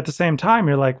it. But at the same time,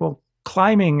 you're like, well,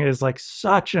 climbing is like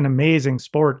such an amazing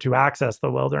sport to access the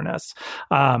wilderness.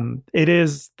 It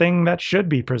is a thing that should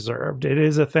be preserved. It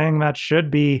is a thing that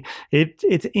should be,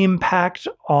 its impact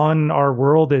on our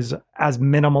world is as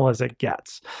minimal as it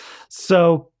gets.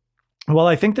 So while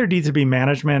I think there needs to be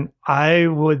management, I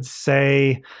would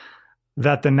say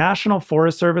that the National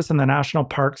Forest Service and the National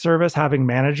Park Service having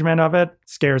management of it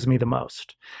scares me the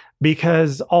most.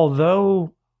 Because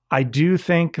although I do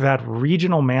think that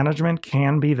regional management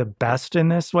can be the best in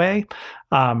this way.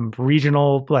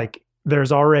 Regional, like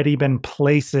there's already been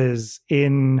places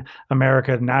in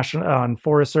America on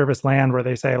Forest Service land where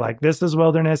they say like, this is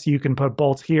wilderness, you can put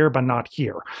bolts here, but not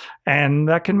here. And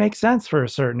that can make sense for a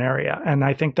certain area. And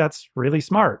I think that's really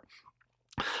smart.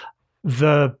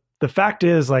 The fact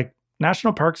is like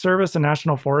National Park Service and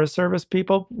National Forest Service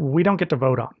people, we don't get to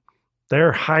vote on.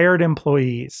 They're hired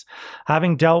employees.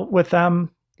 Having dealt with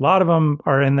them, a lot of them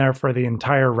are in there for the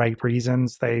entire right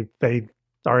reasons. They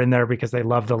are in there because they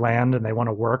love the land and they want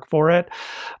to work for it.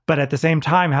 But at the same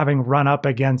time, having run up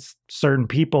against certain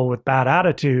people with bad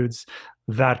attitudes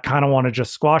that kind of want to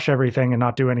just squash everything and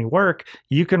not do any work,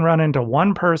 you can run into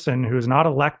one person who's not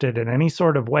elected in any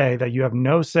sort of way, that you have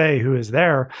no say who is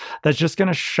there, that's just going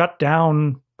to shut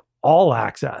down all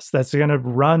access, that's going to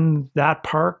run that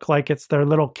park like it's their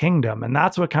little kingdom. And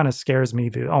that's what kind of scares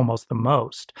me almost the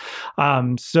most.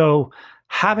 So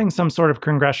having some sort of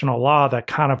congressional law that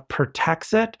kind of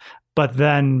protects it, but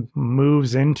then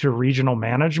moves into regional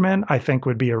management, I think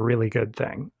would be a really good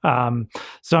thing.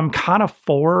 So I'm kind of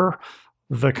for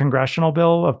the congressional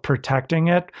bill of protecting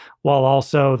it while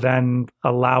also then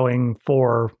allowing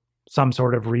for some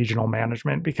sort of regional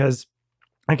management. Because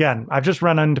again, I've just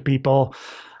run into people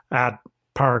at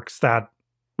parks that,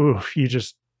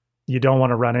 you don't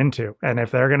want to run into. And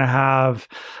if they're going to have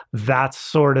that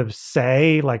sort of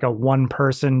say, like a one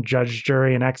person judge,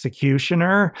 jury, and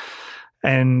executioner,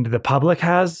 and the public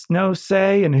has no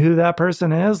say in who that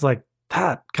person is, like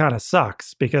that kind of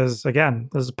sucks, because again,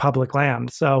 this is public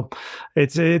land. So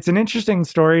it's an interesting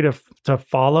story to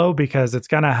follow, because it's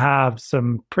going to have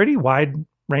some pretty wide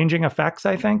ranging effects.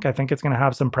 I think it's going to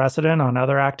have some precedent on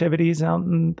other activities out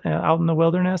in the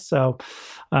wilderness. So,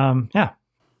 yeah.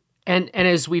 And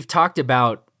as we've talked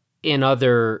about in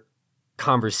other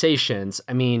conversations,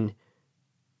 I mean,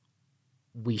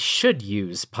 we should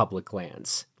use public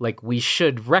lands. Like we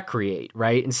should recreate,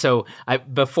 right? And so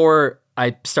before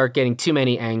I start getting too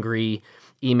many angry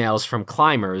emails from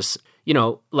climbers,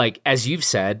 like as you've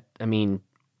said, I mean,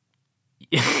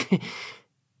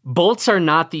 bolts are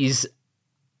not these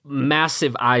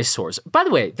massive eyesores. By the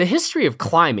way, the history of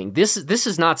climbing, this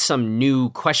is not some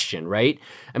new question, right?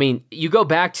 I mean, you go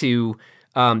back to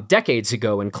decades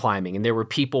ago in climbing, and there were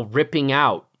people ripping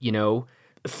out,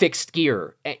 fixed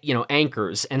gear,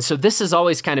 anchors. And so this has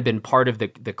always kind of been part of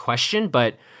the question,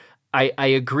 but I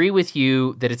agree with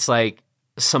you that it's like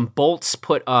some bolts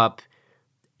put up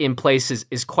in places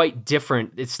is quite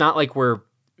different. It's not like we're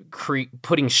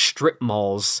putting strip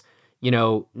malls,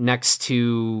 next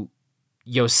to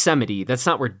Yosemite. That's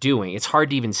not what we're doing. It's hard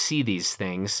to even see these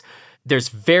things. There's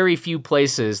very few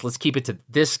places, let's keep it to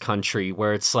this country,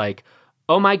 where it's like,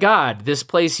 oh my God, this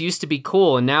place used to be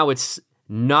cool and now it's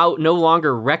no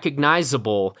longer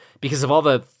recognizable because of all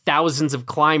the thousands of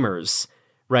climbers,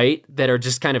 right, that are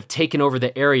just kind of taking over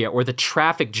the area, or the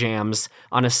traffic jams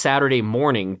on a Saturday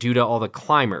morning due to all the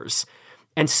climbers.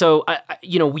 And so,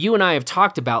 you and I have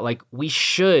talked about, like, we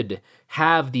should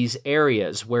have these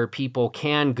areas where people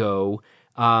can go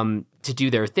to do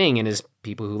their thing. And as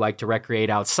people who like to recreate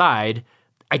outside,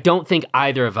 I don't think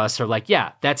either of us are like,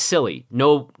 yeah, that's silly.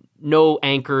 No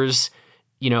anchors,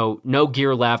 no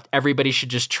gear left. Everybody should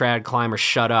just trad climb or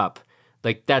shut up.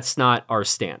 Like, that's not our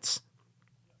stance.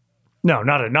 No,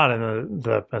 not in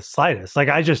the slightest. Like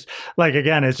I just like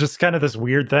again, it's just kind of this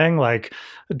weird thing. Like,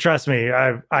 trust me,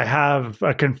 I have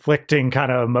a conflicting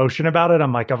kind of emotion about it.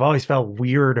 I'm like, I've always felt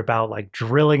weird about like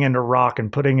drilling into rock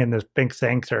and putting in this fixed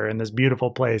anchor in this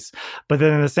beautiful place. But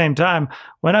then at the same time,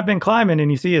 when I've been climbing and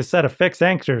you see a set of fixed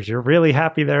anchors, you're really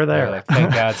happy they're there. Like,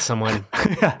 thank God someone,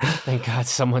 thank God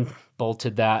someone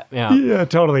bolted that. Yeah,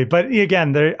 totally. But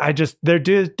again, there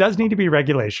does need to be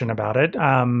regulation about it.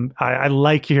 I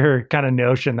like your kind of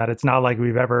notion that it's not like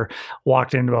we've ever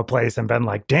walked into a place and been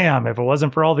like, damn, if it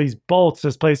wasn't for all these bolts,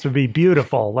 this place would be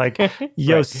beautiful. Like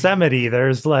Yosemite,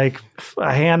 there's like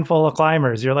a handful of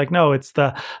climbers. You're like, no, it's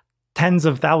the tens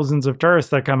of thousands of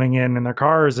tourists that are coming in their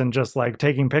cars and just like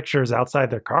taking pictures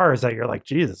outside their cars that you're like,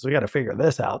 Jesus, we got to figure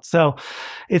this out. So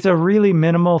it's a really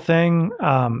minimal thing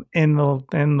in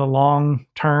the long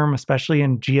term, especially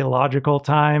in geological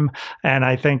time. And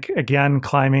I think, again,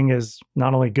 climbing is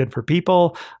not only good for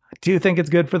people, I do think it's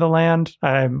good for the land.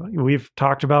 We've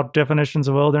talked about definitions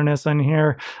of wilderness in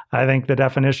here. I think the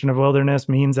definition of wilderness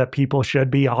means that people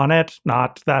should be on it,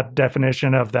 not that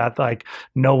definition of that, like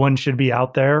no one should be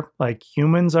out there. Like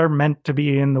humans are meant to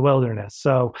be in the wilderness.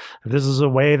 So if this is a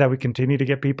way that we continue to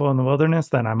get people in the wilderness,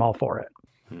 then I'm all for it.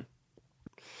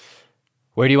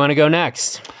 Where do you want to go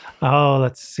next? Oh,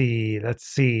 let's see.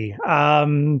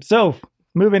 So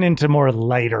moving into more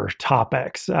lighter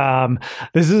topics.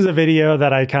 This is a video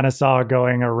that I kind of saw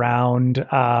going around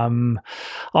on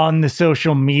the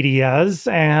social medias.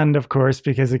 And of course,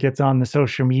 because it gets on the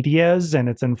social medias and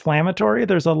it's inflammatory,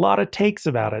 there's a lot of takes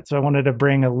about it. So I wanted to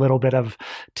bring a little bit of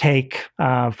take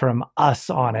from us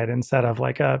on it instead of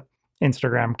like a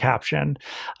Instagram caption.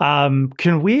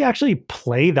 Can we actually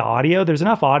play the audio? There's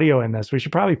enough audio in this. We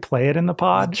should probably play it in the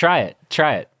pod. Try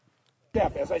it.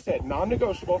 Step, as I said,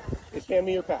 non-negotiable is hand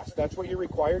me your pass. That's what you're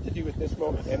required to do at this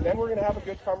moment. And then we're going to have a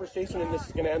good conversation, and this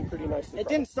is going to end pretty nicely. It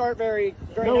didn't start very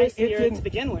nicely here to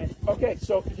begin with. Okay,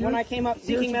 so when I came up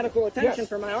seeking medical attention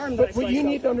for my arm, but what you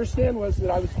need to understand was that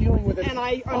I was dealing with it. And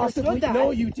I understood that.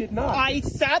 No, you did not. I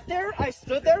stood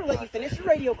there, let you finish your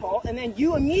radio call, and then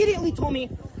you immediately told me,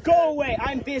 go away,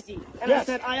 I'm busy. And yes. I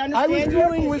said, I understand. I was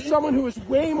dealing with someone who was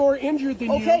way more injured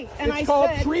than you. Okay, and it's called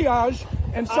triage.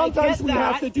 And sometimes we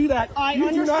have to do that.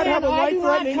 You do not have a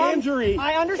life-threatening injury.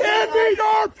 I understand. Hand me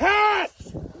your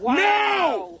pass! Wow.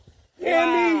 Now!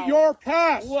 Hand me your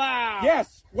pass! Wow.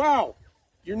 Yes, wow.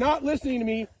 You're not listening to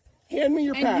me. Hand me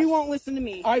your pass. And you won't listen to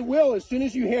me. I will as soon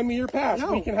as you hand me your pass.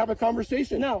 No. We can have a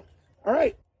conversation. No. All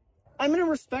right. I'm going to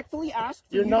respectfully ask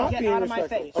for You're you not to get being out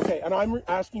respectful. of my face. Okay, and I'm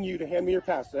asking you to hand me your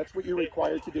pass. That's what you're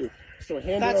required to do. So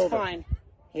hand it over. That's fine.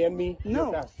 Hand me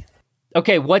your pass.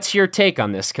 Okay, what's your take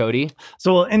on this, Cody?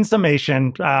 So in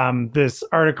summation, this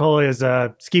article is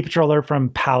a ski patroller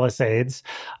from Palisades,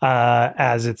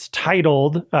 as it's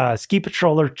titled, Ski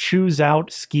Patroller Chews Out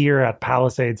Skier at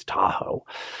Palisades Tahoe.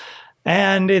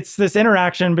 And it's this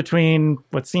interaction between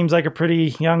what seems like a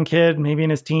pretty young kid, maybe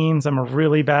in his teens. I'm a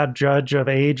really bad judge of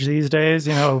age these days.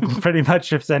 You know, pretty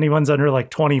much if anyone's under like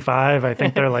 25, I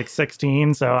think they're like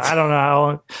 16. So I don't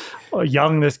know how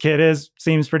young this kid is.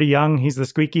 Seems pretty young. He's the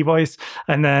squeaky voice.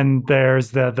 And then there's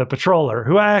the patroller,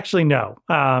 who I actually know.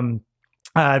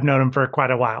 I've known him for quite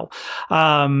a while.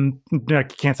 I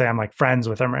can't say I'm like friends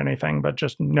with him or anything, but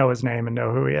just know his name and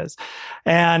know who he is.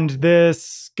 And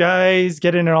this guy's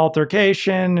getting an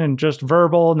altercation and just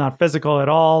verbal, not physical at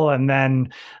all. And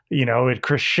then, you know, it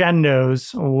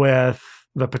crescendos with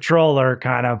the patroller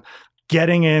kind of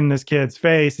getting in this kid's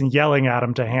face and yelling at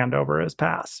him to hand over his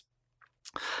pass.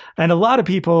 And a lot of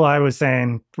people I was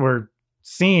saying were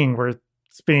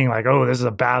being like, oh, this is a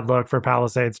bad look for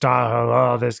Palisades Tahoe.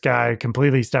 Oh, this guy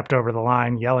completely stepped over the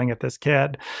line yelling at this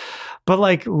kid. But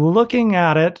like looking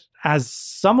at it as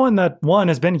someone that, one,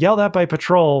 has been yelled at by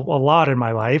patrol a lot in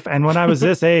my life, and when I was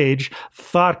this age,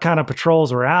 thought kind of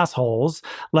patrols were assholes,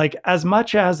 like as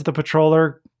much as the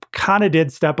patroller kind of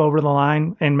did step over the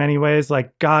line in many ways,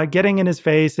 like getting in his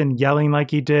face and yelling like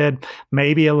he did,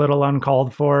 maybe a little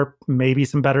uncalled for, maybe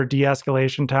some better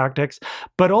de-escalation tactics.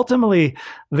 But ultimately,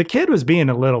 the kid was being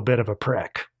a little bit of a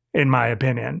prick, in my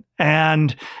opinion.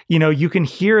 And, you know, you can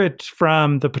hear it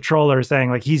from the patroller saying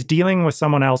like he's dealing with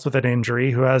someone else with an injury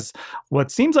who has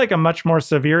what seems like a much more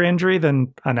severe injury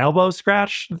than an elbow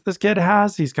scratch that this kid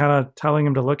has. He's kind of telling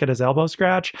him to look at his elbow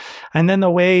scratch. And then the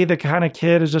way the kind of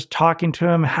kid is just talking to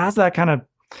him has that kind of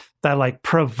that like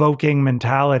provoking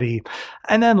mentality.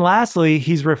 And then lastly,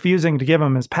 he's refusing to give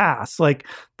him his pass. Like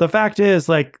the fact is,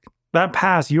 like, that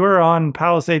pass, you are on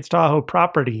Palisades Tahoe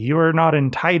property. You are not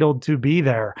entitled to be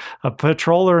there. A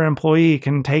patroller employee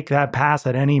can take that pass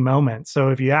at any moment. So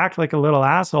if you act like a little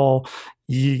asshole,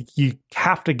 you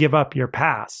have to give up your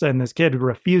pass. And this kid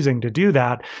refusing to do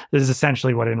that is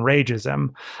essentially what enrages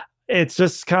him. It's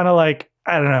just kind of like,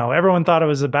 I don't know. Everyone thought it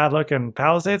was a bad look in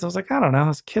Palisades. I was like, I don't know.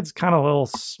 This kid's kind of a little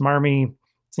smarmy,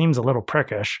 seems a little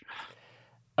prickish.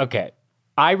 Okay.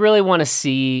 I really want to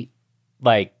see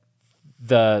like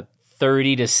the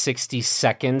 30 to 60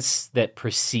 seconds that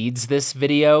precedes this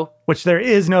video. Which there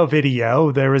is no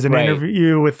video. There was an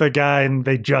interview with the guy and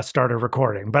they just started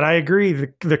recording. But I agree,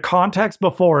 the context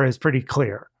before is pretty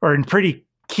clear or pretty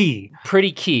key.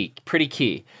 Pretty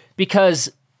key.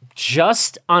 Because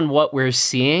just on what we're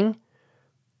seeing,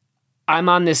 I'm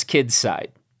on this kid's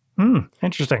side.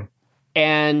 Interesting.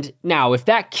 And now if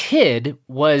that kid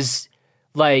was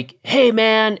like, hey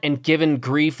man, and given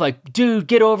grief, like, dude,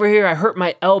 get over here, I hurt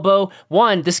my elbow.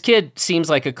 One, this kid seems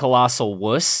like a colossal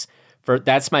wuss.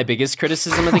 That's my biggest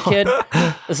criticism of the kid.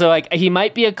 So like, he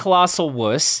might be a colossal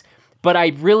wuss, but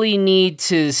I really need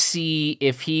to see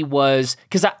if he was,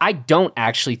 because I don't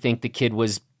actually think the kid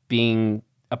was being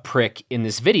a prick in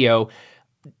this video.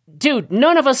 Dude,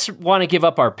 none of us want to give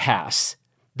up our pass.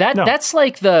 That's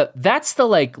the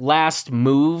like last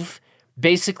move,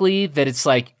 basically, that it's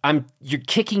like you're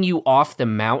kicking you off the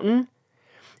mountain.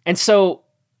 And so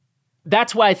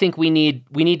that's why I think we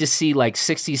need to see like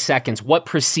 60 seconds, what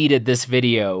preceded this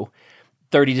video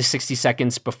 30 to 60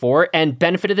 seconds before, and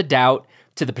benefit of the doubt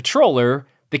to the patroller,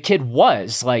 the kid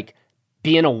was like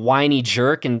being a whiny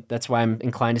jerk, and that's why I'm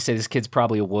inclined to say this kid's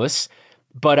probably a wuss.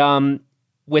 But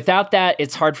without that,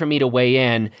 it's hard for me to weigh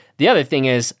in. The other thing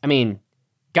is, I mean,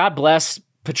 God bless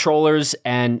patrollers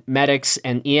and medics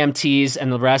and EMTs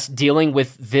and the rest dealing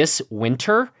with this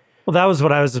winter. Well, that was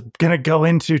what I was going to go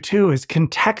into too, is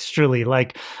contextually,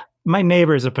 like my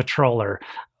neighbor's a patroller.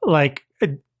 Like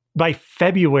by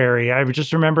February, I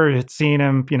just remember seeing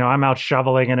him, I'm out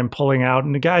shoveling and him pulling out,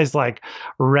 and the guy's like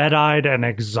red-eyed and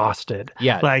exhausted.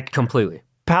 Yeah, like completely.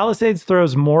 Palisades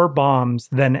throws more bombs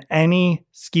than any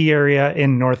ski area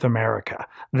in North America.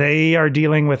 They are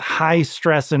dealing with high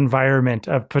stress environment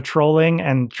of patrolling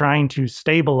and trying to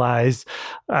stabilize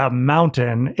a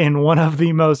mountain in one of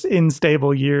the most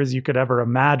unstable years you could ever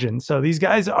imagine. So these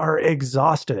guys are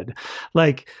exhausted.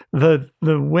 Like the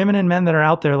women and men that are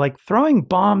out there, like throwing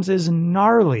bombs is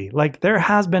gnarly. Like there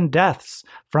has been deaths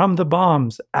from the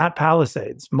bombs at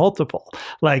Palisades, multiple.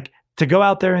 Like to go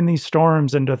out there in these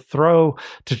storms and to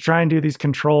try and do these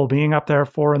control, being up there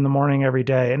 4 a.m. every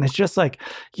day. And it's just like,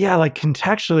 yeah, like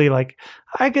contextually, like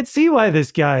I could see why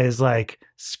this guy is like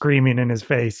screaming in his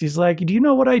face. He's like, do you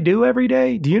know what I do every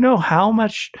day? Do you know how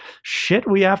much shit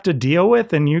we have to deal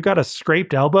with? And you got a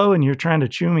scraped elbow and you're trying to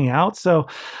chew me out. So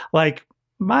like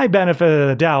my benefit of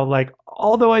the doubt, like,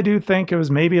 although I do think it was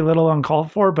maybe a little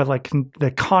uncalled for, but like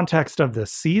the context of the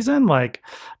season, like,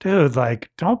 dude,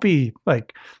 like don't be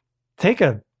like, take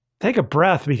a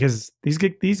breath, because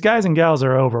these guys and gals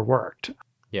are overworked.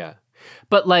 Yeah.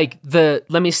 But like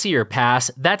let me see your pass,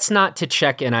 that's not to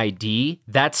check an ID.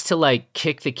 That's to like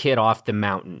kick the kid off the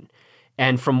mountain.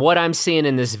 And from what I'm seeing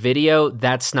in this video,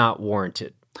 that's not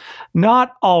warranted.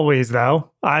 Not always, though.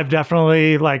 I've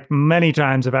definitely, like many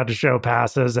times, I've had to show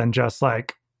passes and just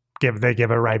like they give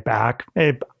it right back.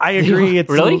 I agree. It's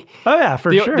really? Oh yeah,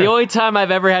 for sure. The only time I've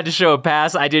ever had to show a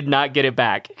pass, I did not get it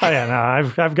back. Oh yeah,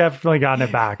 no, I've definitely gotten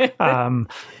it back.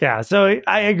 Yeah, so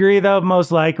I agree though.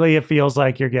 Most likely, it feels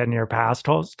like you're getting your pass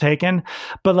taken,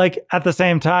 but like at the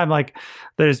same time, like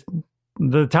there's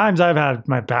the times I've had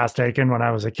my pass taken when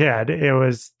I was a kid,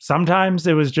 sometimes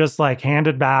it was just like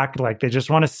handed back. Like they just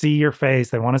want to see your face.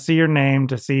 They want to see your name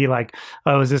to see like,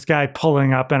 oh, is this guy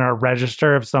pulling up in our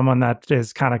register of someone that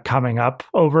is kind of coming up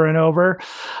over and over?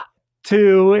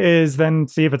 2 is then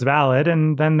see if it's valid,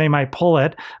 and then they might pull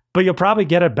it, but you'll probably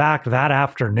get it back that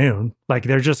afternoon. Like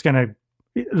they're just going to,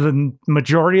 the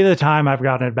majority of the time I've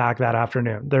gotten it back that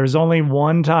afternoon. There's only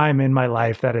one time in my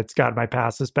life that it's got my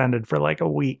pass suspended for like a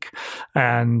week.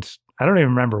 And I don't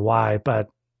even remember why, but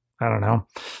I don't know.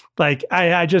 Like,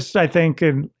 I think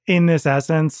in this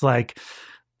essence, like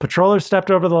patrollers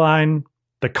stepped over the line.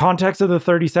 The context of the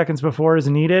 30 seconds before is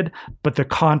needed, but the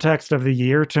context of the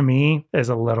year to me is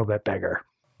a little bit bigger.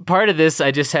 Part of this,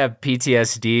 I just have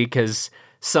PTSD because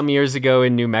some years ago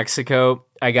in New Mexico,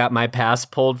 I got my pass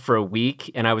pulled for a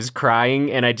week and I was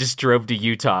crying and I just drove to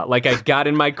Utah. Like I got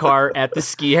in my car at the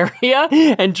ski area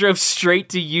and drove straight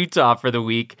to Utah for the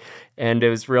week. And it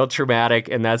was real traumatic.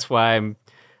 And that's why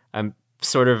I'm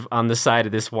sort of on the side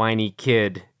of this whiny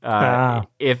kid.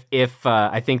 If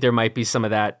I think there might be some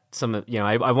of that,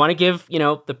 I want to give,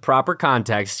 the proper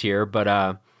context here, but,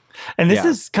 and this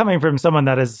is coming from someone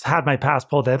that has had my pass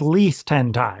pulled at least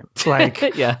 10 times.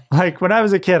 Like, yeah. Like when I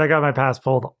was a kid, I got my pass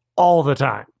pulled all the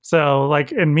time. So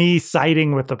like, and me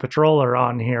siding with the patroller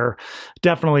on here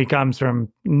definitely comes from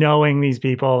knowing these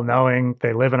people, knowing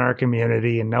they live in our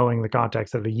community and knowing the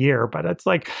context of the year. But it's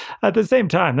like, at the same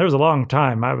time, there was a long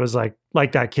time I was like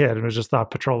that kid and was just thought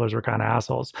patrollers were kind of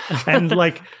assholes. And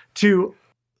like, to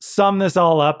sum this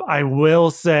all up, I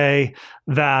will say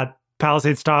that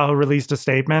Palisades Tahoe released a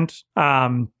statement.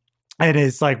 And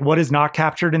it's like, what is not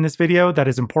captured in this video that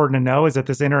is important to know is that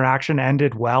this interaction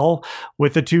ended well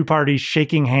with the two parties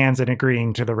shaking hands and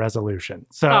agreeing to the resolution.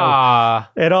 So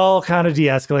it all kind of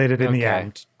de-escalated in the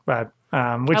end. But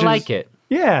which I like it.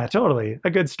 Yeah, totally.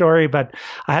 A good story. But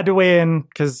I had to weigh in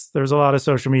because there's a lot of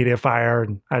social media fire,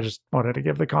 and I just wanted to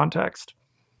give the context.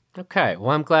 Okay. Well,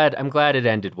 I'm glad it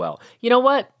ended well. You know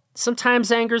what?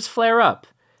 Sometimes angers flare up.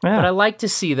 Yeah. But I like to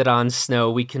see that on Snow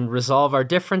we can resolve our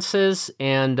differences,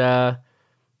 and there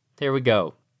we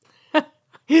go.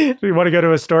 You want to go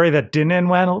to a story that didn't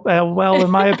end well in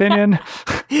my opinion?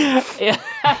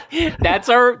 That's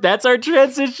our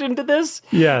transition to this?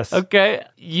 Yes. Okay.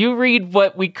 You read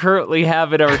what we currently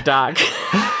have in our doc.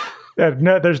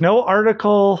 No, there's no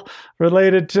article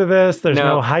related to this. There's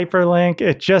no hyperlink.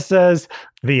 It just says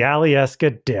the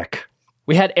Alyeska dick.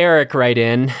 We had Eric write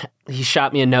in. He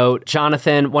shot me a note.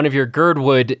 Jonathan, one of your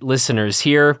Girdwood listeners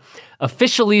here,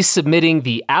 officially submitting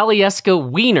the Alyeska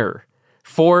wiener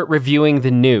for reviewing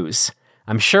the news.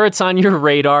 I'm sure it's on your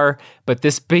radar, but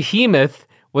this behemoth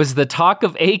was the talk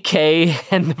of AK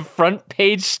and the front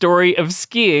page story of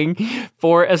skiing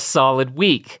for a solid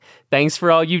week. Thanks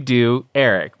for all you do,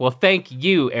 Eric. Well, thank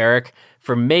you, Eric,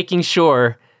 for making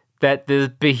sure that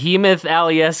the behemoth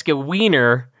Alyeska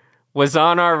wiener was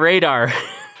on our radar.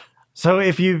 So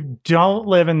if you don't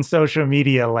live in social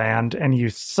media land and you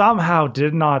somehow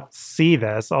did not see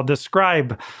this, I'll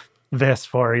describe this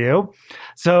for you.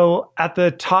 So at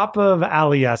the top of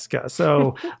Alyeska,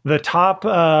 so the top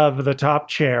of the top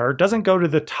chair doesn't go to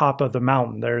the top of the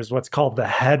mountain. There's what's called the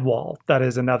head wall. That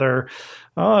is another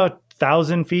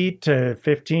 1,000 feet to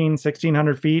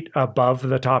 1,600 feet above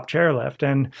the top chairlift.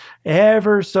 And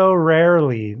ever so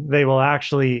rarely, they will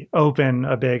actually open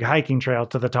a big hiking trail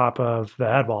to the top of the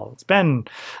head wall.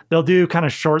 They'll do kind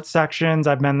of short sections.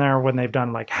 I've been there when they've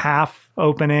done like half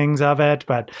openings of it,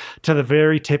 but to the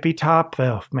very tippy top,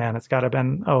 oh man, it's got to have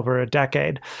been over a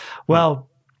decade. Well,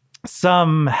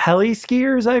 some heli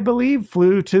skiers, I believe,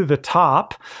 flew to the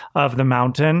top of the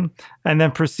mountain and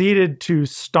then proceeded to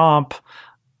stomp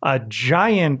a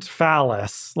giant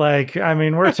phallus. Like, I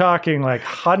mean, we're talking like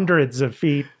hundreds of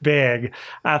feet big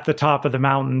at the top of the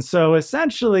mountain. So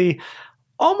essentially,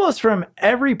 almost from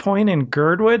every point in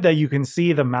Girdwood that you can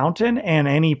see the mountain and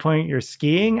any point you're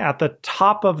skiing, at the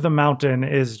top of the mountain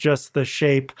is just the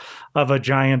shape of a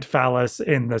giant phallus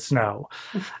in the snow.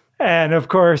 And of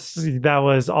course, that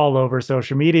was all over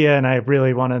social media. And I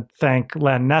really want to thank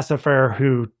Len Nessifer,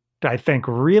 who I think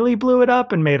really blew it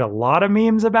up and made a lot of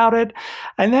memes about it.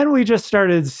 And then we just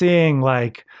started seeing,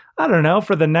 like, I don't know,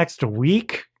 for the next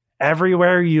week,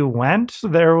 everywhere you went,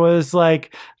 there was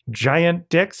like giant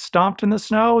dicks stomped in the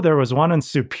snow. There was one in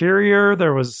Superior.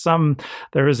 There was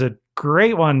a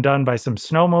great one done by some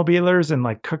snowmobilers in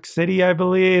like Cook City, I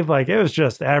believe. Like, it was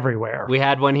just everywhere. We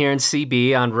had one here in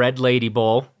CB on Red Lady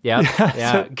Bowl. Yep.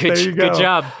 Yeah. Good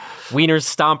job. Wiener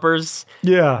stompers.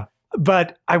 Yeah.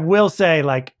 But I will say,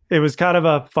 like, it was kind of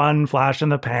a fun flash in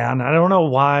the pan. I don't know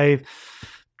why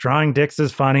drawing dicks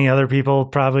is funny. Other people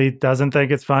probably doesn't think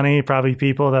it's funny. Probably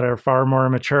people that are far more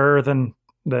mature than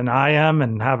I am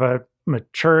and have a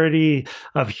maturity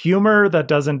of humor that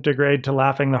doesn't degrade to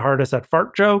laughing the hardest at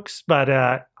fart jokes. But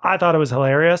I thought it was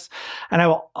hilarious. And I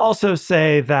will also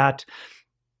say that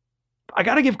I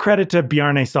got to give credit to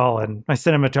Bjarne Solin, my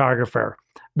cinematographer,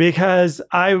 because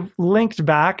I linked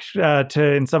back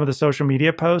in some of the social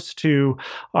media posts to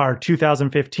our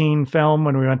 2015 film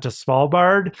when we went to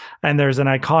Svalbard. And there's an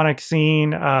iconic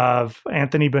scene of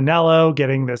Anthony Bonello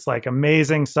getting this like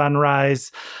amazing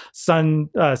sunrise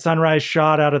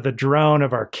shot out of the drone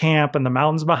of our camp and the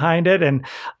mountains behind it. And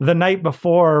the night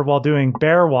before, while doing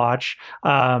Bear Watch,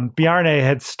 Bjarne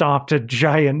had stomped a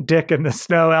giant dick in the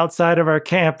snow outside of our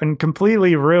camp and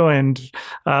completely ruined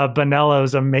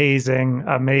Bonello's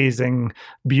amazing,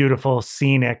 beautiful,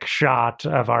 scenic shot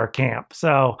of our camp.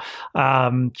 So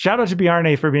shout out to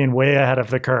Bjarne for being way ahead of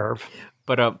the curve.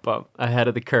 But ahead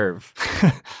of the curve.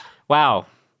 Wow.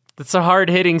 That's a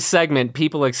hard-hitting segment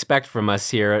people expect from us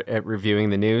here at Reviewing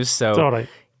the News. So totally.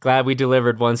 Glad we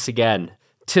delivered once again.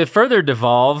 To further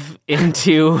devolve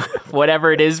into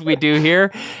whatever it is we do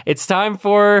here, it's time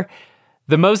for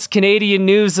the most Canadian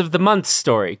news of the month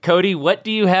story. Cody, what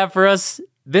do you have for us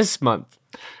this month?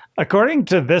 According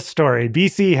to this story,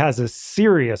 BC has a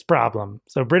serious problem.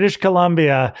 So British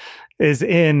Columbia is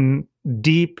in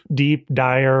deep,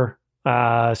 dire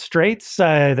straits.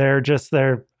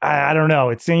 They're I don't know.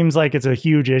 It seems like it's a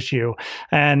huge issue.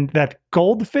 And that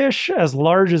goldfish as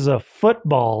large as a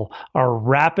football are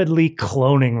rapidly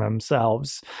cloning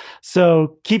themselves.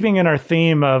 So keeping in our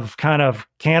theme of kind of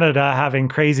Canada having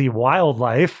crazy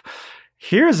wildlife,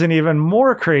 here's an even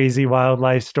more crazy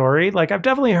wildlife story. Like, I've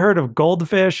definitely heard of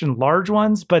goldfish and large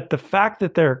ones, but the fact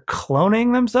that they're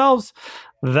cloning themselves,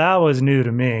 that was new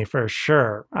to me for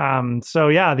sure. So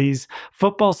yeah, these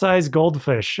football-sized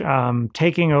goldfish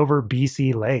taking over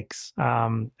BC lakes.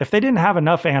 If they didn't have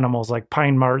enough animals like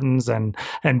pine martens and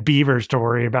beavers to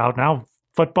worry about, now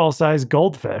football-sized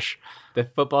goldfish. The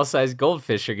football-sized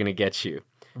goldfish are going to get you.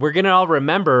 We're going to all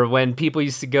remember when people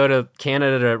used to go to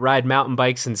Canada to ride mountain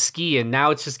bikes and ski, and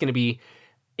now it's just going to be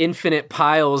infinite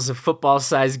piles of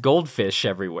football-sized goldfish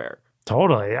everywhere.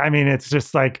 Totally. I mean, it's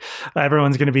just like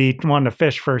everyone's going to be wanting to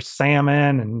fish for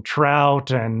salmon and trout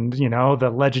and, you know,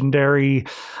 the legendary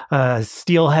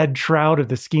steelhead trout of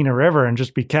the Skeena River and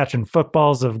just be catching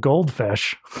footballs of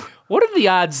goldfish. What are the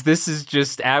odds this is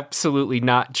just absolutely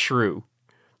not true?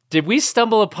 Did we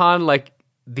stumble upon like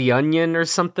The Onion or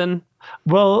something?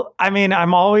 Well, I mean,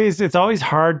 it's always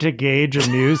hard to gauge a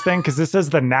news thing because this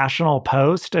is the National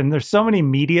Post and there's so many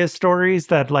media stories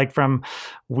that like from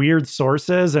weird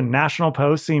sources, and National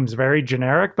Post seems very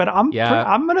generic, but I'm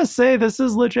going to say this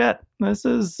is legit. This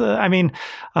is,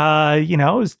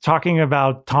 it's talking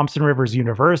about Thompson Rivers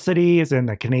University is in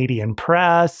the Canadian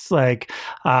press, like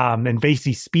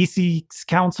Invasive Species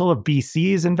Council of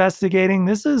BC is investigating.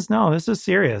 This is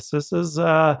serious. This is,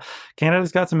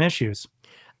 Canada's got some issues.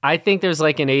 I think there's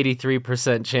like an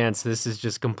 83% chance this is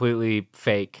just completely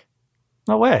fake.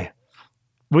 No way.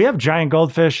 We have giant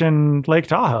goldfish in Lake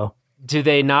Tahoe. Do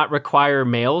they not require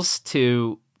males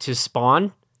to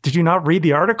spawn? Did you not read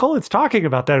the article? It's talking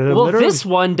about that. This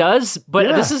one does,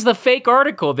 but This is the fake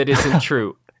article that isn't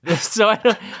true. So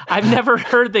I've never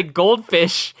heard that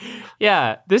goldfish.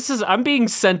 Yeah, I'm being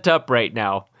sent up right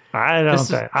now.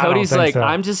 Cody's like, so.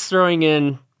 I'm just throwing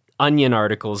in Onion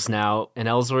articles now, and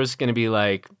Ellsworth's going to be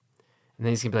like, and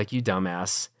then he's going to be like, you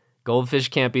dumbass. Goldfish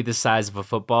can't be the size of a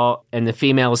football, and the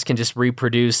females can just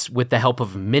reproduce with the help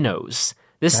of minnows.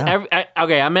 I'm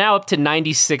now up to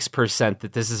 96%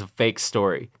 that this is a fake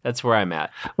story. That's where I'm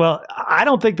at. Well, I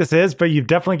don't think this is, but you've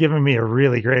definitely given me a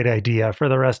really great idea for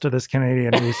the rest of this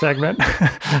Canadian news segment.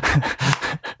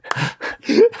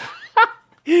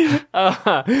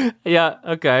 Yeah,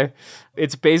 okay.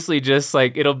 It's basically just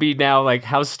like, it'll be now like,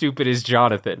 how stupid is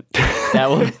Jonathan? That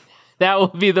will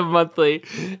be the monthly.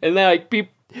 And then like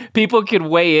people can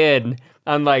weigh in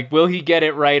on like, will he get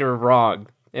it right or wrong?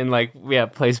 And like, yeah,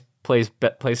 place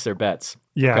their bets.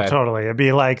 Yeah, okay. Totally. It'd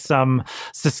be like some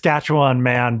Saskatchewan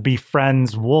man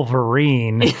befriends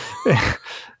Wolverine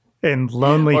in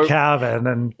Lonely Cabin,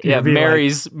 and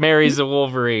marries a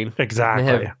Wolverine. Exactly.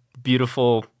 They have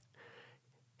beautiful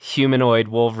humanoid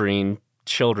Wolverine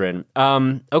children.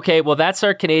 Okay, well, that's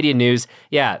our Canadian news.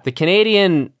 Yeah, the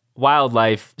Canadian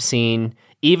wildlife scene,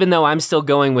 even though I'm still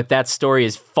going with that story,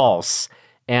 is false.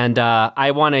 And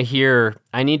I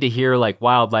need to hear like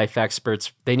wildlife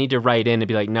experts. They need to write in and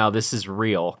be like, no, this is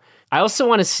real. I also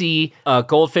want to see a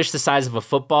goldfish the size of a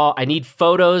football. I need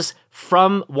photos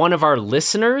from one of our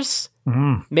listeners.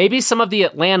 Mm-hmm. Maybe some of the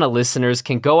Atlanta listeners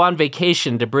can go on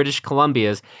vacation to British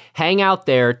Columbia, hang out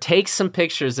there, take some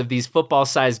pictures of these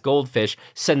football-sized goldfish,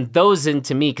 send those in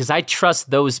to me because I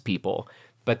trust those people.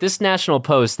 But this National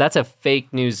Post, that's a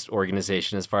fake news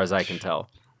organization as far as I can tell.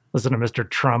 Listen to Mr.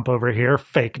 Trump over here,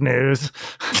 fake news.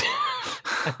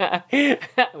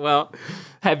 Well,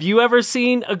 have you ever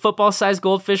seen a football-sized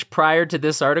goldfish prior to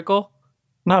this article?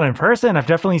 Not in person. I've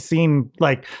definitely seen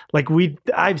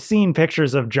I've seen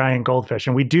pictures of giant goldfish,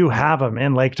 and we do have them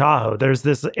in Lake Tahoe. There's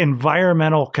this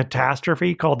environmental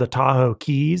catastrophe called the Tahoe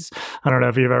Keys. I don't know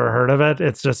if you've ever heard of it.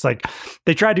 It's just like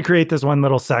they tried to create this one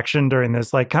little section during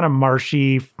this like kind of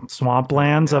marshy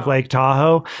swamplands of Lake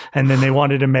Tahoe, and then they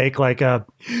wanted to make like a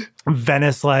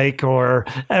Venice-like or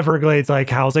Everglades-like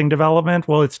housing development.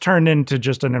 Well, it's turned into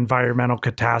just an environmental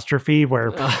catastrophe where,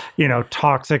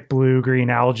 toxic blue-green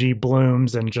algae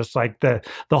blooms, and just like the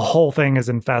whole thing is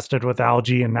infested with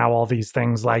algae, and now all these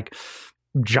things like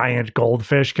giant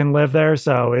goldfish can live there.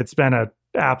 So it's been an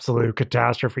absolute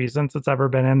catastrophe since it's ever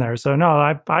been in there. So no,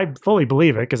 I fully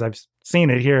believe it because I've seen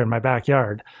it here in my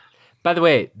backyard. By the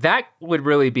way, that would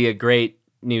really be a great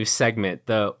new segment,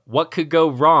 the what could go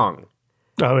wrong?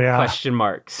 Oh, yeah. Question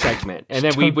mark segment. And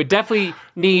then we would definitely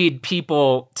need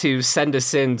people to send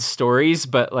us in stories,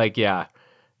 but like, yeah,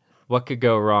 What could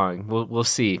go wrong? We'll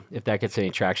see if that gets any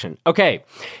traction. Okay,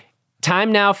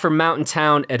 time now for Mountain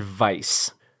Town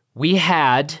advice. We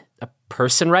had a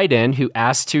person write in who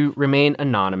asked to remain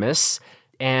anonymous,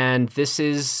 and this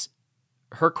is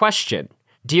her question.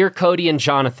 Dear Cody and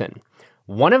Jonathan,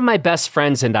 one of my best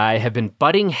friends and I have been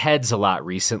butting heads a lot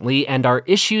recently, and our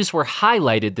issues were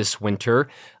highlighted this winter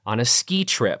on a ski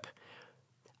trip.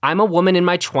 I'm a woman in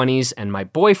my 20s, and my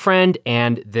boyfriend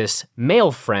and this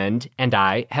male friend and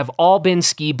I have all been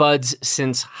ski buds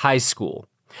since high school.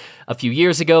 A few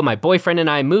years ago, my boyfriend and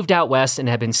I moved out west and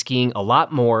have been skiing a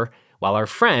lot more, while our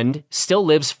friend still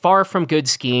lives far from good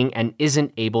skiing and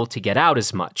isn't able to get out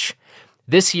as much.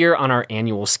 This year on our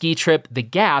annual ski trip, the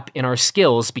gap in our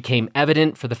skills became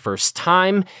evident for the first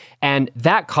time, and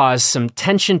that caused some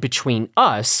tension between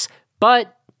us,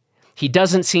 but he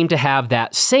doesn't seem to have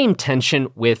that same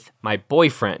tension with my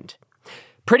boyfriend.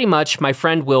 Pretty much, my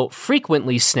friend will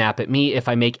frequently snap at me if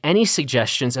I make any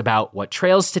suggestions about what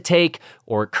trails to take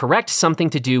or correct something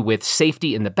to do with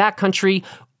safety in the backcountry,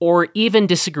 or even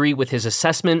disagree with his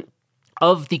assessment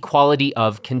of the quality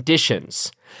of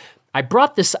conditions. I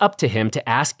brought this up to him to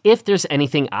ask if there's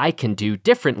anything I can do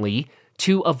differently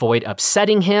to avoid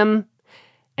upsetting him,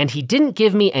 and he didn't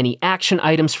give me any action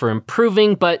items for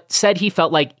improving, but said he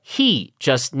felt like he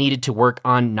just needed to work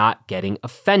on not getting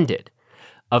offended.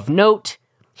 Of note,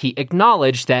 he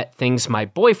acknowledged that things my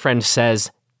boyfriend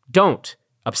says don't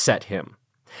upset him.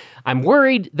 I'm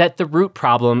worried that the root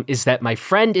problem is that my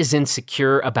friend is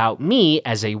insecure about me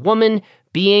as a woman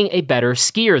being a better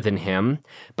skier than him,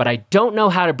 but I don't know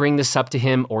how to bring this up to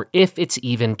him or if it's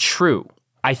even true.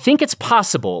 I think it's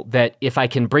possible that if I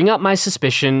can bring up my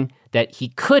suspicion that he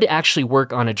could actually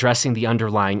work on addressing the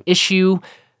underlying issue,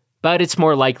 but it's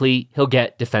more likely he'll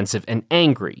get defensive and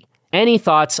angry. Any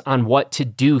thoughts on what to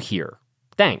do here?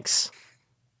 Thanks.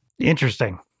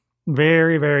 Interesting.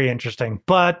 Very, very interesting.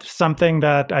 But something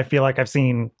that I feel like I've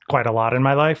seen quite a lot in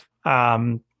my life.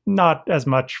 Not as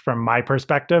much from my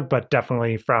perspective, but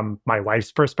definitely from my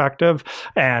wife's perspective.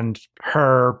 And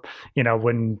her,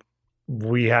 when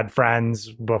we had friends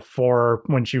before,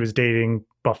 when she was dating,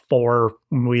 before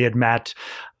we had met,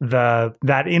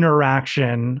 that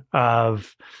interaction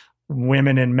of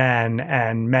women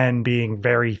and men being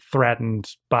very threatened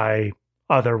by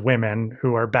other women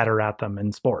who are better at them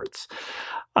in sports.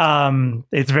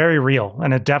 It's very real.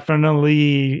 And it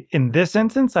definitely, in this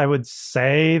instance, I would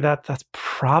say that that's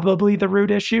probably the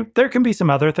root issue. There can be some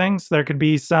other things. There could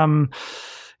be some,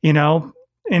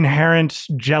 inherent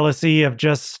jealousy of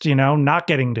just, not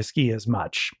getting to ski as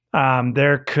much.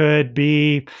 There could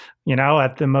be,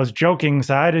 at the most joking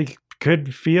side, it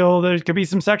could feel there could be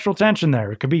some sexual tension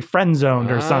there. It could be friend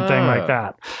zoned or something like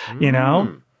that,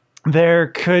 There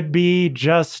could be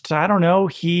just, I don't know,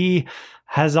 he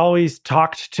has always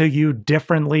talked to you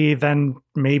differently than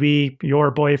maybe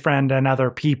your boyfriend and other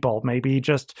people. Maybe he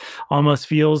just almost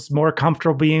feels more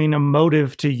comfortable being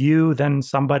emotive to you than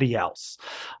somebody else.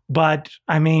 But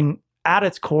I mean, at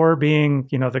its core being,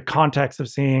 the context of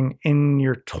seeing in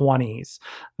your 20s,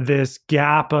 this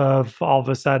gap of all of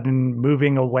a sudden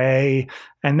moving away.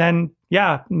 And then,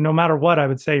 no matter what, I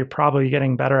would say you're probably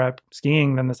getting better at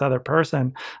skiing than this other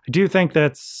person. I do think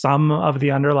that's some of the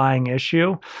underlying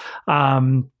issue,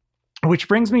 which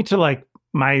brings me to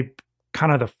my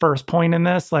kind of the first point in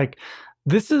this.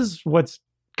 This is what's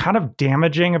kind of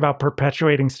damaging about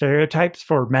perpetuating stereotypes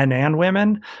for men and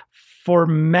women. For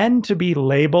men to be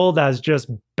labeled as just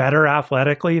better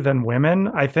athletically than women,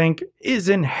 I think is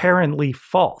inherently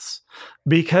false.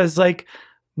 Because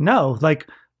no,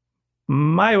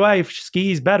 my wife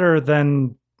skis better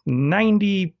than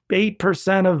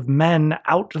 98% of men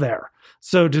out there.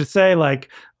 So to say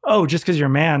just because you're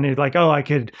a man, you're I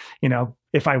could,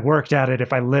 if I worked at it,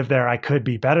 if I lived there, I could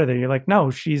be better than you.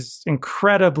 No, she's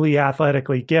incredibly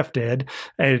athletically gifted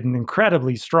and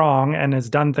incredibly strong and has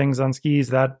done things on skis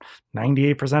that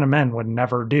 98% of men would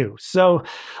never do. So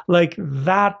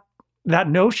that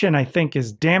notion, I think,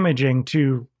 is damaging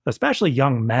to especially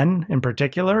young men in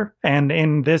particular. And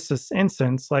in this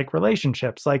instance,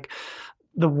 relationships,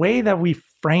 the way that we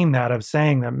frame that of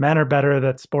saying that men are better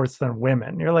at sports than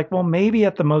women, you're well, maybe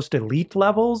at the most elite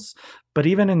levels, but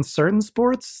even in certain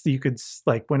sports, you could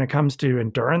when it comes to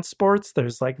endurance sports,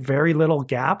 there's very little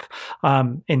gap.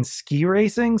 In ski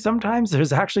racing, sometimes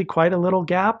there's actually quite a little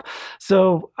gap.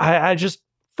 So I just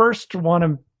first want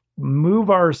to move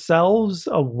ourselves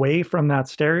away from that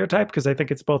stereotype, because I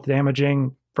think it's both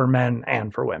damaging for men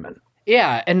and for women.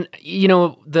 Yeah. And,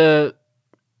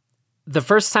 the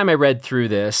first time I read through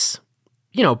this,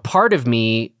 part of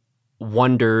me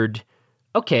wondered,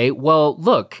 okay, well,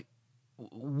 look,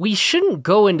 we shouldn't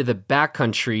go into the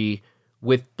backcountry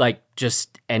with like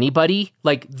just anybody.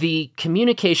 Like the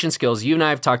communication skills, you and I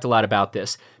have talked a lot about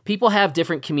this. People have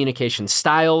different communication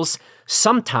styles.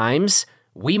 Sometimes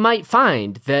we might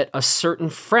find that a certain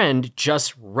friend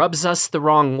just rubs us the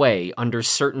wrong way under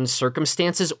certain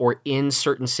circumstances or in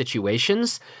certain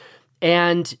situations.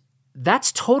 And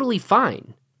that's totally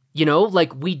fine. You know,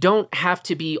 like we don't have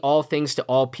to be all things to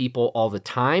all people all the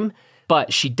time.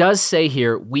 But she does say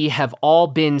here, we have all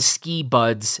been ski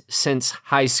buds since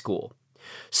high school.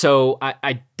 So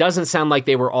I doesn't sound like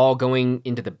they were all going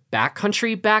into the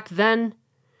backcountry back then.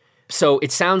 So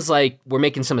it sounds like we're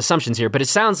making some assumptions here, but it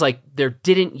sounds like there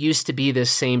didn't used to be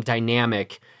this same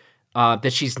dynamic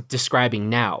that she's describing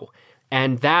now.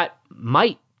 And that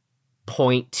might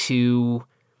point to,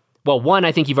 well, one,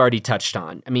 I think you've already touched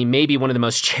on. I mean, maybe one of the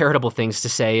most charitable things to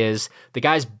say is the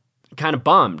guy's kind of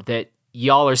bummed that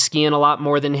y'all are skiing a lot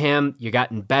more than him. You've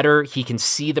gotten better. He can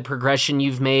see the progression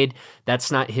you've made.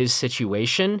 That's not his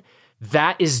situation.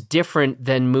 That is different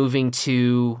than moving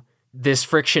to this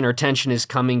friction or tension is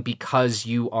coming because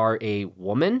you are a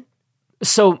woman.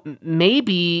 So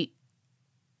maybe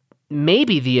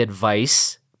the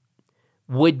advice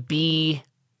would be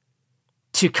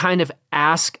to kind of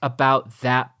ask about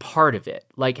that part of it.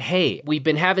 Like, hey, we've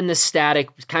been having this static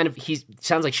kind of, he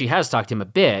sounds like she has talked to him a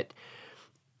bit.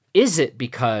 Is it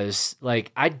because,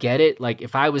 like, I'd get it, like,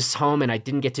 if I was home and I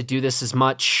didn't get to do this as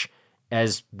much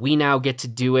as we now get to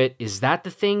do it, is that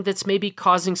the thing that's maybe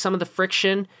causing some of the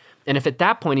friction? And if at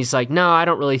that point he's like, no, I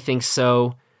don't really think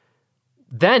so,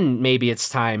 then maybe it's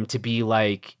time to be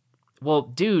like, well,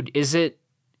 dude, is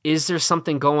there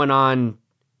something going on,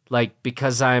 like,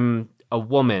 because I'm a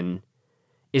woman?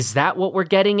 Is that what we're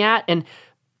getting at?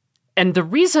 And the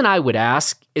reason I would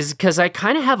ask is because I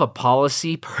kind of have a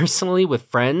policy personally with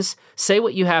friends. Say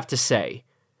what you have to say.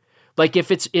 Like if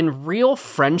it's in real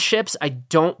friendships, I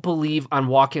don't believe on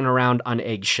walking around on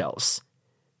eggshells,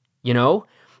 you know?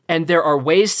 And there are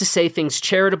ways to say things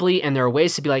charitably, and there are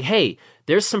ways to be like, hey,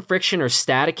 there's some friction or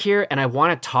static here, and I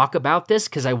want to talk about this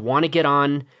because I want to get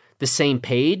on the same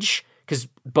page, because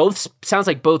sounds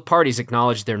like both parties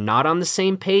acknowledge they're not on the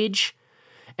same page.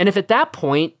 And if at that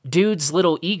point, dude's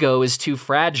little ego is too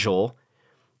fragile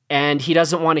and he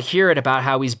doesn't want to hear it about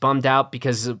how he's bummed out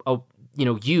because,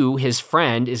 you, his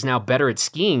friend, is now better at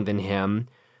skiing than him,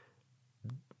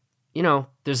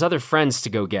 there's other friends to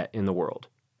go get in the world.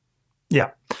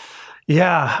 Yeah.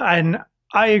 Yeah. And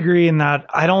I agree in that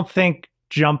I don't think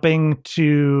jumping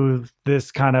to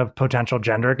this kind of potential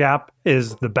gender gap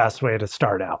is the best way to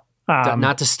start out.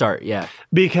 Not to start, yeah.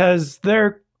 Because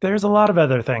there's a lot of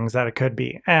other things that it could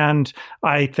be. And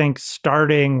I think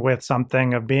starting with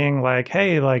something of being like,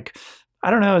 hey, like,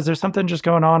 I don't know, is there something just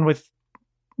going on with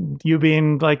you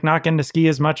being like not getting to ski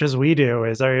as much as we do?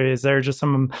 Is there just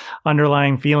some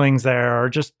underlying feelings there, or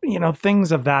just,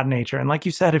 things of that nature? And like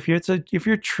you said, if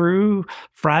you're true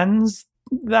friends,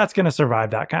 that's going to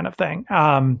survive that kind of thing.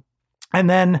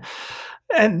 And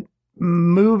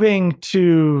moving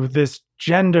to this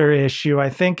gender issue,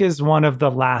 I think, is one of the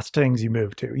last things you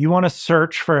move to. You want to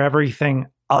search for everything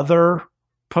other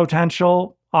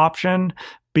potential option,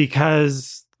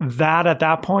 because that at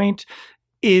that point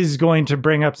is going to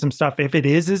bring up some stuff. If it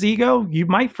is his ego, you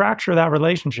might fracture that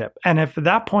relationship. And if at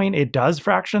that point it does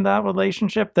fracture that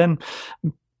relationship, then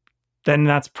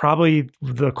that's probably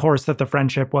the course that the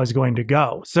friendship was going to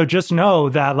go. So just know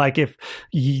that, like,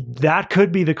 that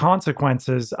could be the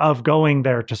consequences of going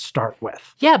there to start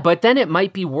with. Yeah, but then it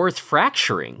might be worth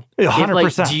fracturing.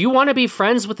 100%. Do you want to be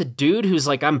friends with a dude who's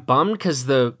like, I'm bummed because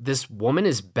this woman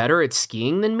is better at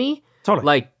skiing than me? Totally.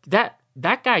 Like, that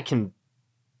guy can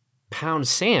pound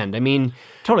sand. I mean,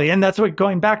 totally. And that's what,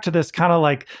 going back to this kind of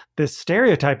like this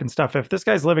stereotype and stuff, if this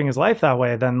guy's living his life that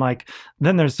way, then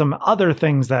there's some other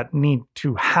things that need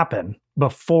to happen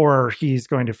before he's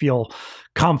going to feel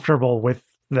comfortable with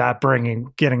that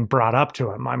getting brought up to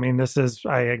him. I mean,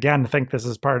 I again think this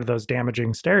is part of those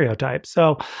damaging stereotypes.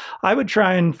 So I would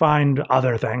try and find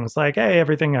other things like, hey,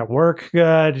 everything at work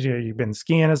good? You've been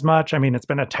skiing as much? I mean, it's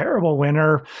been a terrible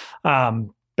winter.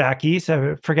 Back east,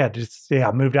 I forget,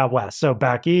 moved out west. So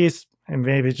back east, and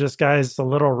maybe just guy's a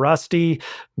little rusty.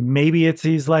 Maybe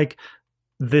he's like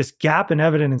this gap in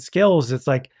evident skills. It's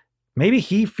like, maybe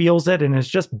he feels it and is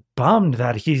just bummed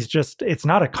that it's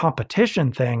not a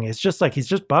competition thing. It's just like, he's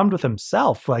just bummed with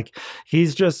himself. Like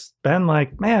he's just been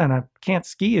like, man, I can't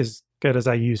ski as good as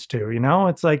I used to,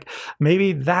 it's like,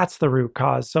 maybe that's the root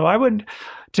cause. So I wouldn't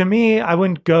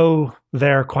go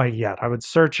there quite yet. I would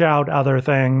search out other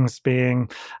things, being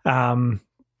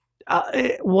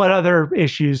what other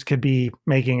issues could be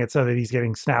making it so that he's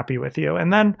getting snappy with you.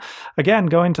 And then again,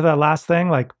 going to that last thing,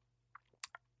 like,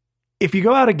 if you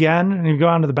go out again and you go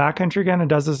out into the backcountry again and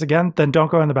does this again, then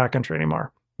don't go in the backcountry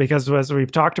anymore. Because as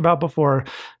we've talked about before,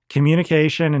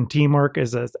 communication and teamwork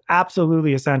is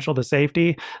absolutely essential to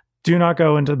safety. Do not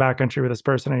go into the backcountry with this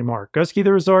person anymore. Go ski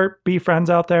the resort, be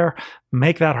friends out there,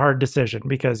 make that hard decision,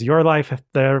 because your life,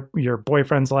 your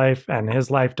boyfriend's life and his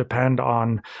life depend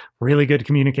on really good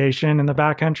communication in the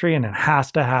backcountry, and it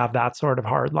has to have that sort of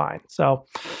hard line. So,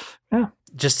 yeah.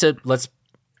 Let's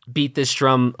beat this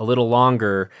drum a little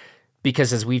longer,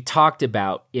 because as we've talked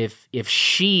about, if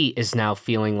she is now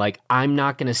feeling like I'm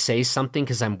not going to say something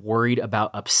because I'm worried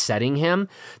about upsetting him,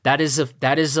 that is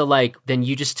a like, then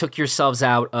you just took yourselves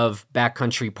out of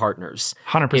backcountry partners.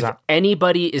 100%. If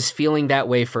anybody is feeling that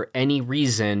way for any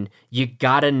reason, you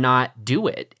gotta not do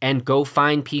it and go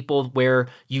find people where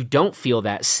you don't feel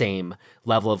that same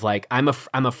level of like, I'm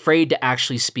afraid to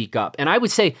actually speak up. And I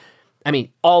would say, I mean,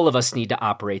 all of us need to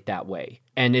operate that way.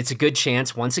 And it's a good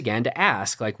chance, once again, to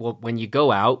ask, like, well, when you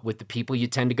go out with the people you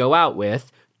tend to go out with,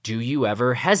 do you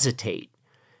ever hesitate?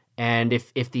 And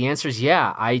if the answer is,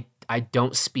 yeah, I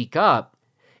don't speak up,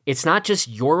 it's not just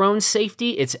your own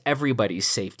safety, it's everybody's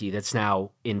safety that's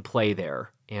now in play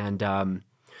there. And,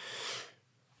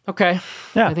 okay.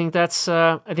 Yeah. I think that's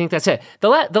it. The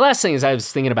last thing is, I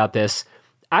was thinking about this.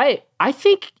 I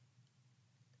think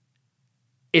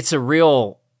it's a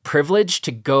real privilege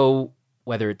to go,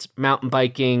 whether it's mountain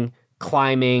biking,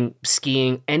 climbing,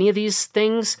 skiing, any of these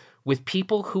things, with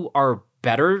people who are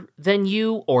better than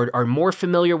you or are more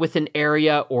familiar with an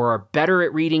area or are better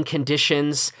at reading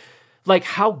conditions. Like,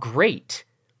 how great,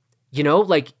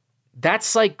 like,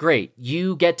 that's like great.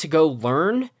 You get to go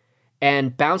learn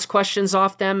and bounce questions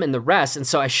off them and the rest. And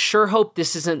so I sure hope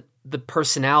this isn't the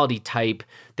personality type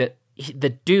that the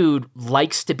dude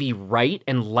likes to be right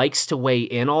and likes to weigh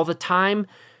in all the time.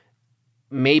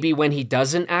 Maybe when he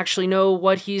doesn't actually know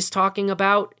what he's talking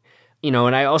about, and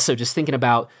I also just thinking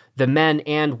about the men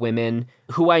and women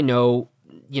who I know,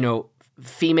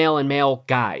 female and male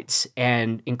guides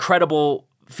and incredible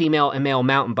female and male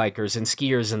mountain bikers and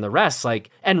skiers and the rest,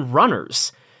 like, and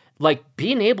runners, like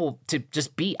being able to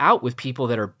just be out with people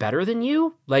that are better than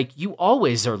you. Like, you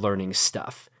always are learning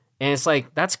stuff. And it's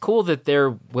like, that's cool that they're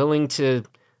willing to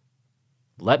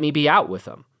let me be out with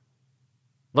them.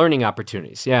 Learning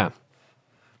opportunities. Yeah.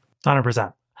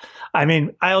 100%. I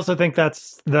mean, I also think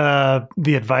that's the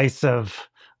advice of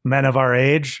men of our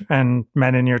age and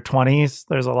men in your 20s.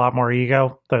 There's a lot more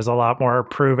ego. There's a lot more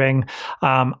proving.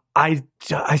 I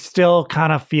still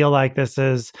kind of feel like this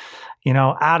is,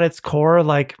 at its core,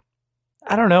 like,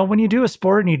 I don't know, when you do a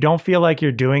sport and you don't feel like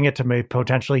you're doing it to maybe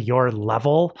potentially your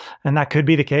level, and that could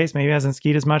be the case, maybe he hasn't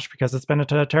skied as much because it's been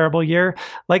a terrible year,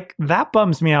 like, that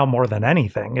bums me out more than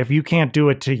anything if you can't do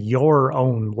it to your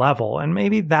own level. And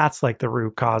maybe that's like the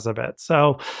root cause of it.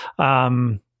 So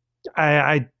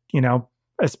I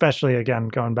especially, again,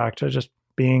 going back to just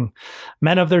being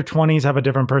men of their 20s have a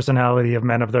different personality of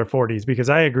men of their 40s, because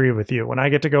I agree with you. When I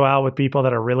get to go out with people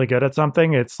that are really good at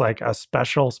something, it's like a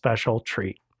special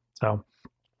treat. So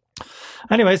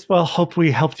anyways, well, hope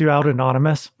we helped you out,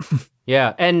 Anonymous.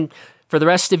 Yeah. And for the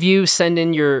rest of you, send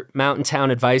in your mountain town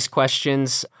advice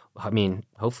questions. I mean,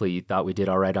 hopefully you thought we did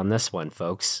all right on this one,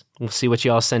 folks. We'll see what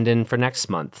you all send in for next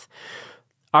month.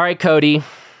 All right, Cody.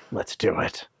 Let's do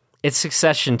it. It's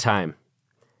succession time.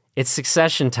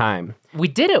 We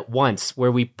did it once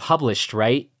where we published,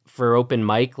 right, for open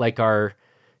mic, like our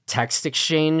text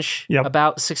exchange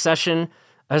about succession.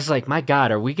 I was like, my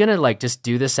God, are we going to like just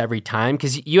do this every time?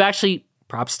 Because you actually,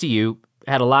 props to you,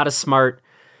 had a lot of smart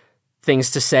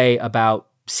things to say about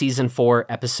season 4,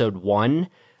 episode 1.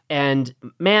 And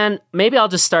man, maybe I'll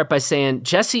just start by saying,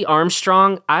 Jesse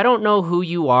Armstrong, I don't know who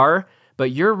you are,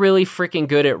 but you're really freaking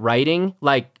good at writing,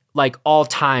 like all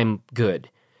time good,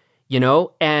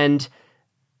 And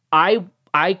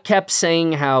I kept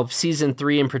saying how season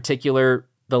 3 in particular,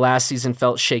 the last season,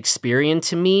 felt Shakespearean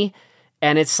to me.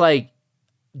 And it's like,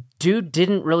 dude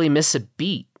didn't really miss a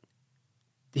beat.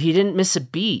 He didn't miss a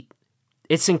beat.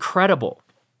 It's incredible.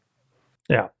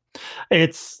 Yeah.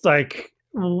 It's like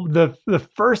the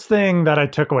first thing that I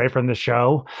took away from the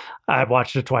show, I've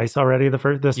watched it twice already, this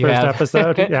first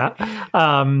episode.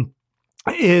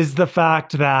 Is the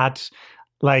fact that,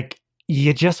 like,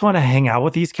 you just want to hang out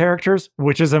with these characters,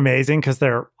 which is amazing because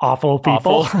they're awful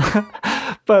people.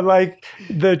 But like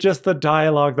the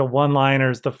dialogue, the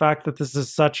one-liners, the fact that this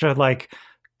is such a like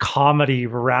comedy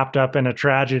wrapped up in a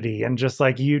tragedy, and just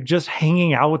like you just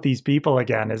hanging out with these people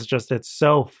again is just, it's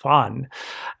so fun.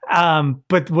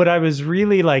 But what I was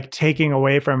really like taking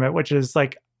away from it, which is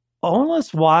like,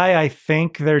 almost why I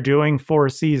think they're doing 4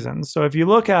 seasons. So if you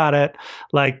look at it,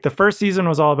 like the first season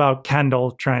was all about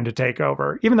Kendall trying to take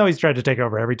over, even though he's tried to take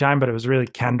over every time, but it was really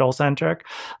Kendall centric.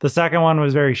 The second one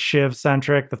was very Shiv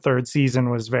centric. The third season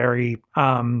was very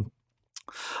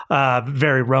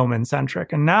Roman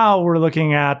centric. And now we're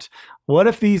looking at, what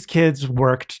if these kids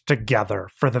worked together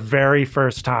for the very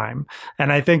first time?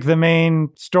 And I think the main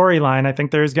storyline, I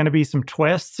think there's going to be some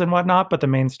twists and whatnot, but the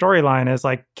main storyline is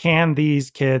like, can these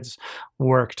kids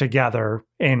work together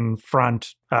in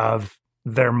front of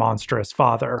their monstrous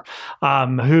father,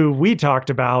 who we talked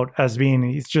about as being,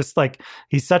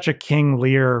 he's such a King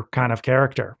Lear kind of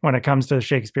character when it comes to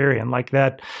Shakespearean, like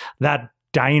that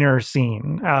diner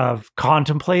scene of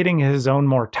contemplating his own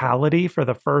mortality for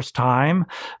the first time,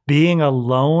 being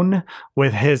alone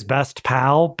with his best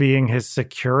pal, being his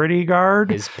security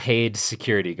guard, his paid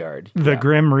security guard, the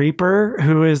Grim Reaper,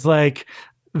 who is like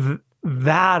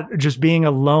that, just being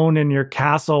alone in your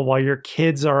castle while your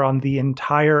kids are on the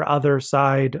entire other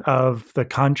side of the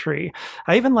country.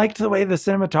 I even liked the way the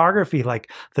cinematography,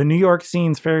 like the New York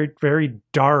scene's very, very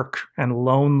dark and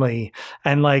lonely,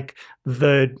 and like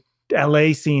the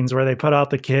LA scenes where they put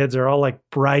out the kids are all like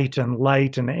bright and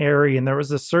light and airy. And there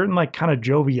was a certain like kind of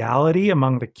joviality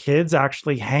among the kids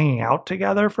actually hanging out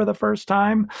together for the first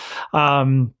time.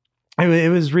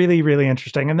 It was really, really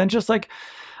interesting. And then just like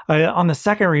on the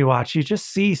second rewatch, you just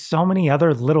see so many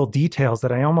other little details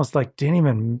that I almost like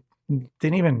didn't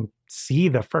even see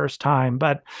the first time.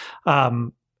 But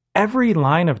every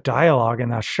line of dialogue in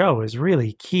that show is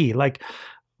really key. Like,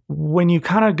 when you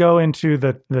kind of go into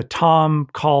the Tom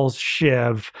calls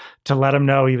Shiv to let him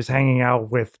know he was hanging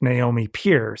out with Naomi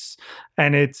Pierce,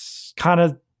 and it's kind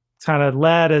of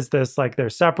led as this, like, they're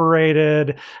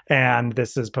separated and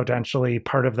this is potentially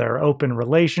part of their open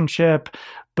relationship,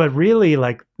 but really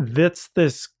like that's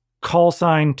this call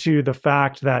sign to the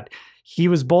fact that he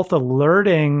was both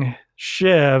alerting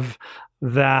Shiv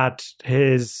that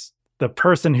the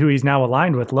person who he's now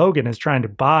aligned with, Logan, is trying to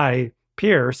buy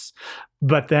Pierce,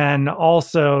 but then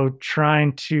also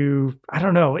trying to, I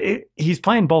don't know, he's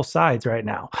playing both sides right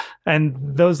now. And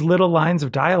those little lines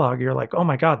of dialogue, you're like, oh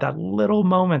my God, that little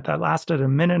moment that lasted a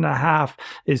minute and a half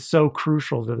is so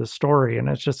crucial to the story. And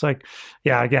it's just like,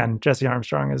 yeah, again, Jesse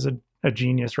Armstrong is a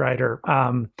genius writer.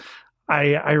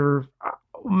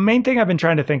 Main thing I've been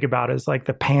trying to think about is like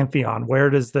the pantheon. Where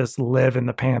does this live in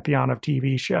the pantheon of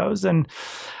TV shows? And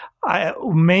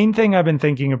main thing I've been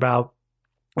thinking about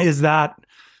is that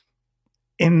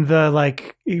in the,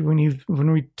 like, when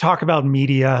we talk about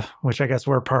media, which I guess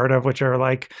we're part of, which are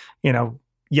like, you know,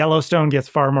 Yellowstone gets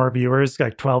far more viewers,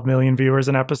 like 12 million viewers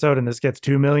an episode, and this gets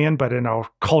 2 million. But in a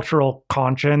cultural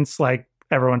conscience, like,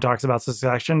 everyone talks about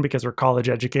Succession because we're college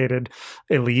educated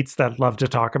elites that love to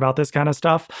talk about this kind of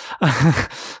stuff.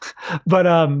 But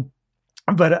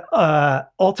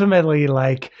ultimately,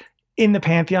 like, in the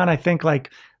pantheon, I think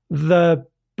like the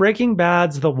Breaking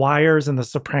Bad's, The Wires, and The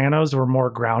Sopranos were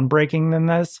more groundbreaking than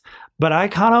this, but I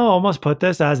kind of almost put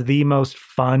this as the most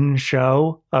fun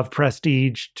show of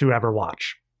prestige to ever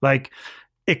watch. Like,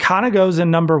 it kind of goes in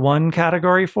number 1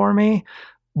 category for me,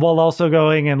 while also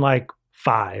going in like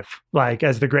 5, like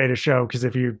as the greatest show. Because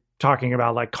if you're talking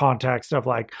about like context of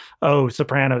like, oh,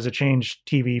 Sopranos, it changed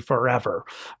TV forever.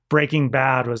 Breaking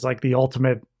Bad was like the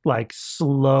ultimate, like,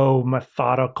 slow,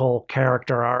 methodical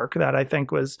character arc that I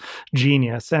think was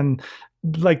genius. And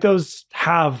like those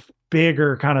have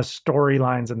bigger kind of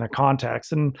storylines in the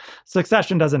context. And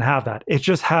Succession doesn't have that. It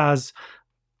just has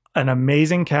an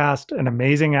amazing cast, an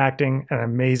amazing acting, an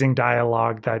amazing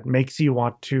dialogue that makes you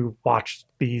want to watch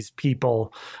these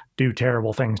people do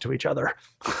terrible things to each other.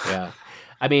 Yeah.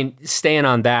 I mean, staying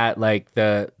on that, like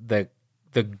the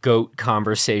GOAT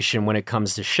conversation when it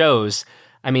comes to shows,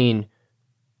 I mean,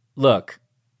 look,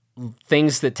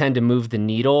 things that tend to move the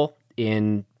needle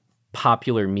in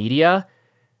popular media,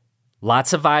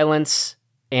 lots of violence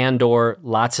and or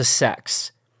lots of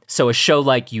sex. So a show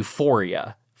like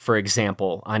Euphoria, for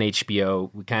example, on HBO,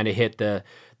 we kind of hit the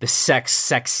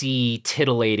sexy,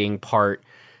 titillating part.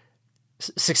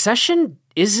 Succession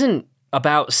isn't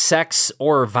about sex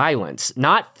or violence,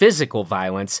 not physical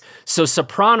violence. So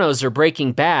Sopranos or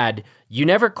Breaking Bad, you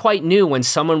never quite knew when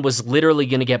someone was literally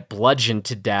going to get bludgeoned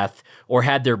to death or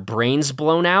had their brains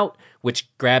blown out, which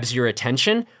grabs your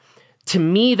attention. To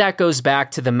me, that goes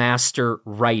back to the master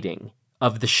writing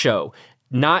of the show.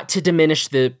 Not to diminish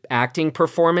the acting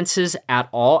performances at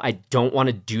all. I don't want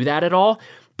to do that at all.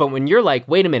 But when you're like,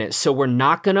 wait a minute, so we're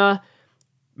not going to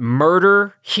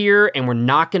murder here and we're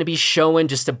not going to be showing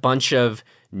just a bunch of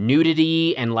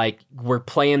nudity and like we're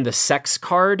playing the sex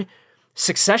card.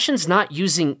 Succession's not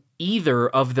using either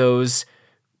of those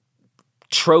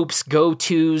tropes,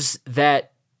 go-tos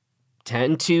that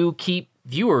tend to keep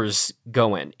viewers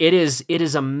going. It is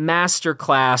a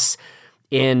masterclass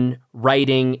in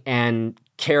writing and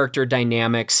character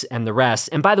dynamics and the rest.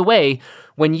 And by the way,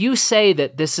 when you say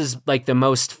that this is like the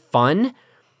most fun,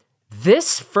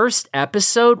 this first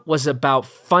episode was about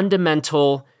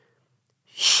fundamental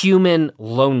human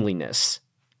loneliness,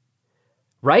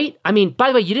 right? I mean, by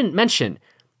the way, you didn't mention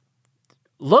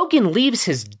Logan leaves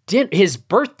his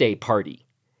birthday party.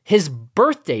 His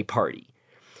birthday party.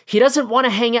 He doesn't want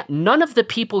to hang out. None of the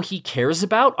people he cares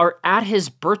about are at his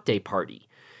birthday party.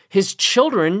 His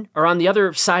children are on the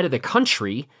other side of the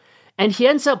country, and he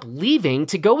ends up leaving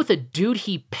to go with a dude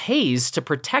he pays to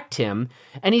protect him.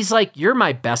 And he's like, "You're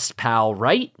my best pal,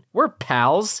 right? We're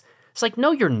pals." It's like,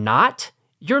 "No, you're not.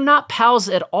 You're not pals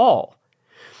at all."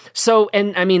 So,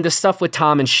 and I mean, the stuff with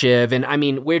Tom and Shiv, and I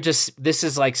mean, this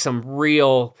is like some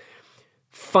real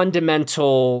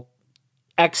fundamental,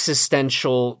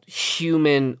 existential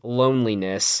human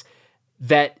loneliness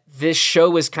that this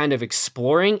show is kind of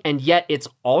exploring, and yet it's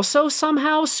also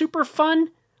somehow super fun.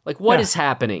 Like, what is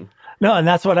happening? No, and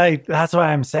that's why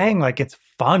I'm saying, like, it's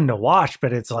fun to watch,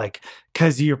 but it's like,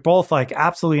 because you're both like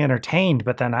absolutely entertained,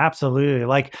 but then absolutely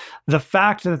like the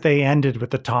fact that they ended with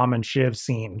the Tom and Shiv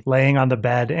scene laying on the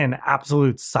bed in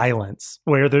absolute silence,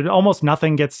 where there almost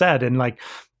nothing gets said. And like,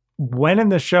 when in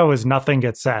the show is nothing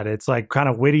gets said, it's like kind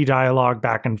of witty dialogue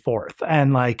back and forth.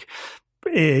 And like,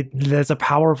 there's a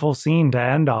powerful scene to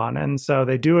end on. And so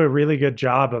they do a really good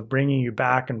job of bringing you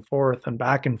back and forth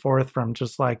from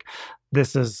just like,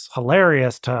 this is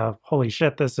hilarious to holy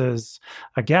shit, this is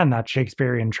again that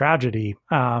Shakespearean tragedy.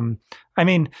 I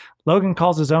mean, Logan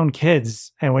calls his own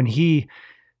kids, and when he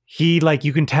like,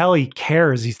 you can tell he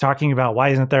cares. He's talking about, why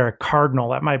isn't there a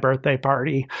cardinal at my birthday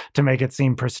party to make it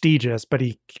seem prestigious? But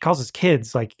he calls his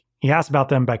kids, like, he asks about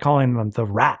them by calling them the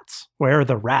rats. Where are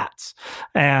the rats?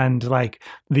 And like,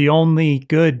 the only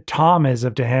good Tom is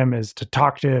up to him is to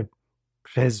talk to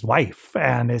his wife.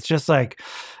 And it's just like,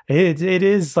 it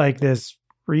is like this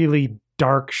really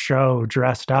dark show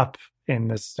dressed up in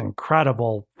this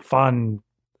incredible fun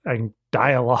and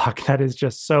dialogue that is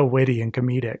just so witty and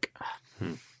comedic.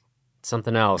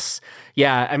 Something else.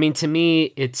 Yeah. I mean, to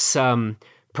me, it's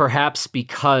perhaps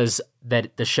because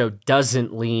that the show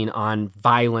doesn't lean on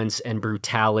violence and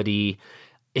brutality.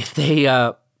 If they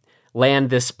land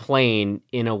this plane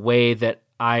in a way that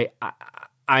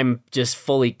I'm just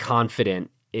fully confident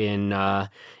in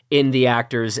the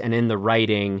actors and in the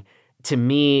writing, to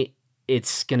me,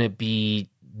 it's going to be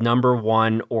number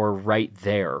one or right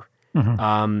there,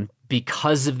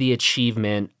 because of the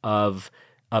achievement of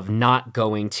not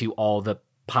going to all the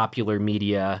popular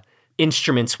media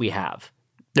instruments we have.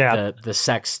 Yeah. The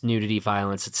sex, nudity,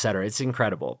 violence, etc. It's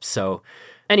incredible. So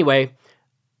anyway,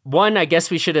 one, I guess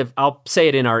we should have, I'll say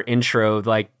it in our intro,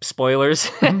 like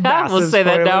spoilers. We'll say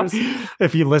spoilers. That now.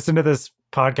 If you listen to this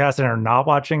podcast and are not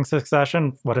watching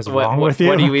Succession, what is wrong with you?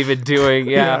 What are you even doing?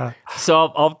 Yeah.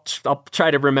 So I'll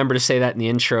try to remember to say that in the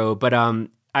intro. But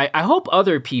I hope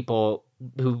other people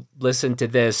who listen to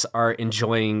this are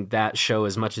enjoying that show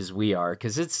as much as we are,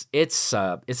 because it's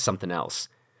something else.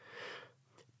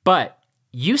 But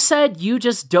you said you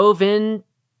just dove in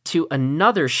to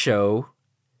another show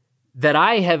that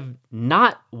I have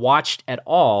not watched at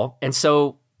all. And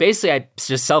so basically I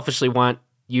just selfishly want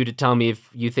you to tell me if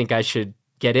you think I should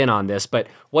get in on this. But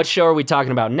what show are we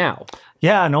talking about now?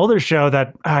 Yeah, an older show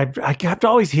that I kept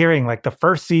always hearing, like the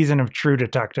first season of True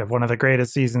Detective, one of the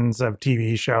greatest seasons of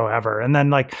TV show ever. And then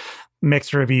like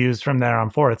mixed reviews from there on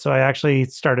forth. So I actually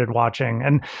started watching,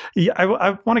 and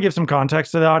I want to give some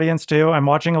context to the audience too. I'm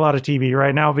watching a lot of TV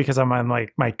right now because I'm on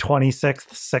like my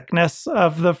 26th sickness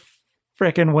of the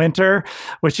freaking winter,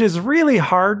 which is really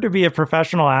hard to be a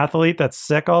professional athlete that's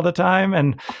sick all the time.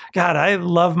 And God, I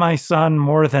love my son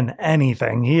more than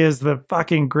anything. He is the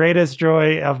fucking greatest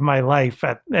joy of my life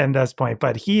at this point,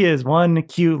 but he is one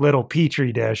cute little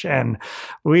petri dish, and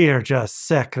we are just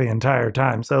sick the entire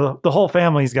time. So the whole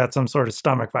family's got some sort of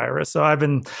stomach virus. So I've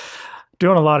been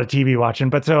doing a lot of TV watching,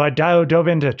 but so I dove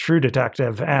into True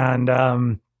Detective,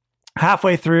 and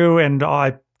halfway through, and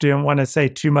I didn't want to say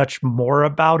too much more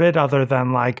about it other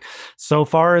than like, so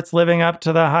far it's living up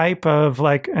to the hype of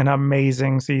like an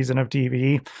amazing season of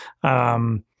TV.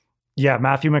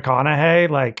 Matthew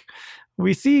McConaughey, like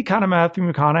we see kind of Matthew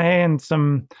McConaughey and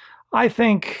some, I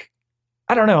think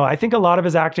a lot of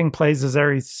his acting plays a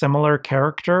very similar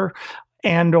character,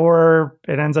 and or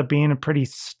it ends up being a pretty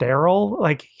sterile.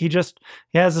 Like he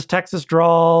has this Texas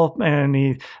drawl, and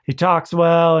he talks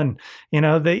well, and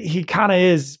he kind of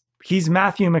is. He's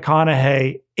Matthew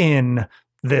McConaughey in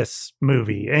this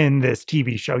movie, in this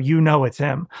TV show. It's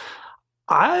him.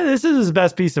 This is his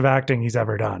best piece of acting he's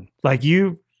ever done. Like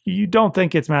you don't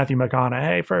think it's Matthew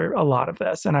McConaughey for a lot of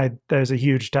this. And there's a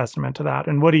huge testament to that.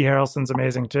 And Woody Harrelson's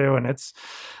amazing too. And it's,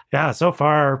 so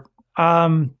far,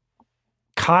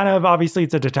 kind of, obviously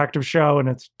it's a detective show and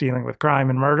it's dealing with crime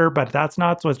and murder, but that's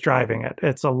not what's driving it.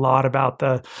 It's a lot about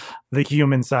the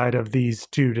human side of these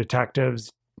two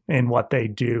detectives and what they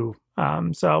do.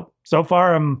 So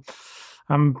far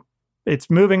it's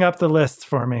moving up the list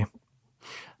for me.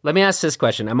 Let me ask this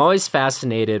question. I'm always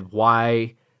fascinated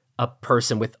why a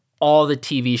person with all the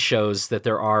TV shows that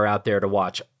there are out there to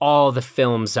watch, all the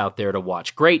films out there to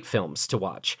watch, great films to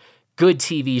watch, good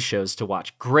TV shows to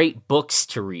watch, great books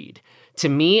to read. To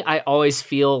me, I always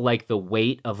feel like the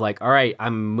weight of like, all right,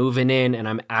 I'm moving in and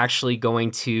I'm actually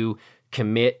going to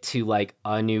commit to like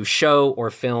a new show or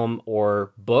film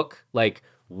or book. Like,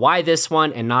 why this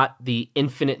one and not the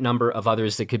infinite number of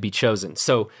others that could be chosen?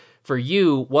 So for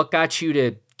you, what got you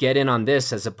to get in on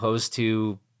this as opposed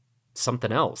to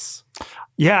something else?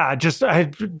 Yeah,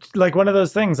 I like one of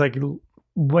those things, like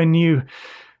when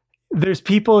there's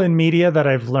people in media that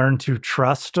I've learned to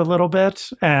trust a little bit.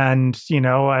 And,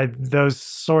 those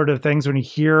sort of things when you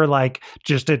hear like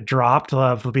just it dropped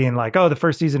of being like, oh, the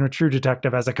first season of True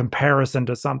Detective as a comparison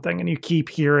to something. And you keep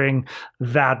hearing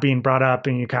that being brought up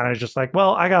and you kind of just like,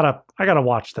 well, I gotta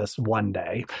watch this one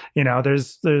day.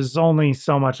 There's only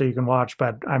so much that you can watch,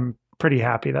 but I'm pretty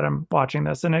happy that I'm watching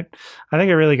this. And I think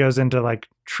it really goes into like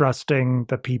trusting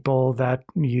the people that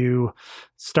you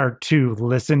start to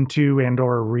listen to and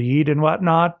or read and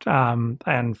whatnot,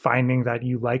 and finding that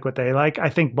you like what they like. I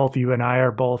think both you and I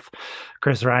are both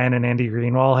Chris Ryan and Andy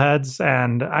Greenwald heads,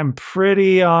 and I'm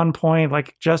pretty on point.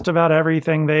 Like just about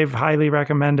everything they've highly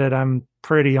recommended, I'm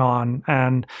pretty on,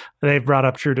 and they've brought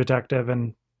up True Detective,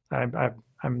 and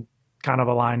I'm kind of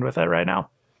aligned with it right now.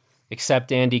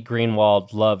 Except Andy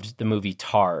Greenwald loved the movie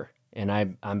Tar, and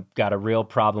I'm got a real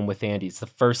problem with Andy. It's the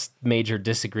first major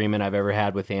disagreement I've ever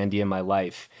had with Andy in my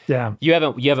life. Yeah, you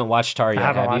haven't watched Tar yet, I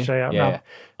haven't watched it yet. Yeah.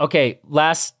 Okay,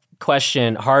 last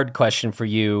question, hard question for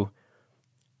you.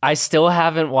 I still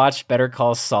haven't watched Better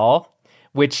Call Saul,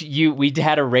 which we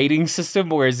had a rating system,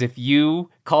 whereas if you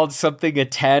called something a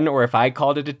 10 or if I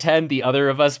called it a 10, the other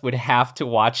of us would have to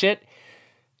watch it.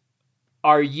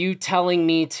 Are you telling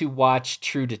me to watch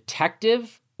True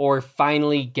Detective or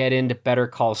finally get into Better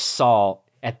Call Saul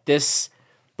at this?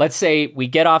 Let's say we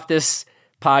get off this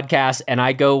podcast and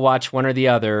I go watch one or the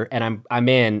other, and I'm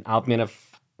gonna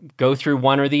go through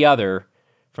one or the other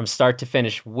from start to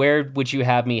finish. Where would you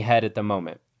have me head at the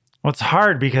moment? Well, it's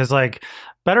hard because like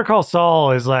Better Call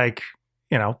Saul is like,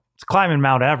 it's climbing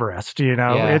Mount Everest.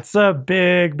 Yeah. It's a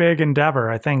big endeavor.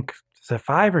 I think. Is it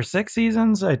 5 or 6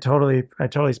 seasons? I totally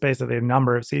spaced the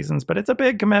number of seasons, but it's a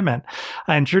big commitment.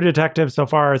 And True Detective so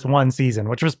far is 1 season,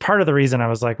 which was part of the reason I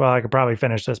was like, well, I could probably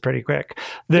finish this pretty quick.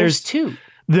 There's 2.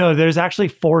 No, there's actually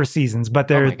 4 seasons, but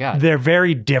they're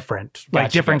very different.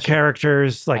 Like different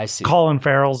characters. Like Colin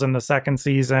Farrell's in the 2nd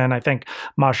season. I think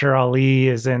Mahershala Ali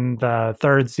is in the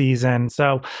 3rd season.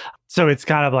 So it's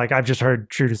kind of like I've just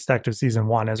heard True Detective season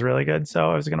 1 is really good,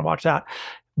 so I was going to watch that.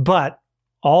 But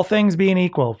all things being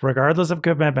equal, regardless of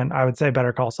commitment, I would say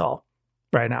Better Call Saul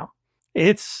right now.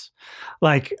 It's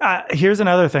like, here's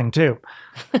another thing too.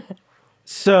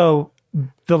 So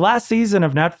the last season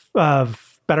of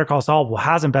Better Call Saul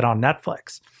hasn't been on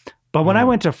Netflix. But when I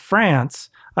went to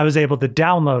France, I was able to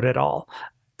download it all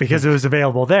because it was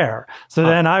available there. So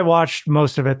then I watched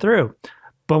most of it through.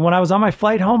 But when I was on my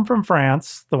flight home from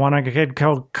France, the one I had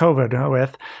COVID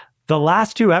with, the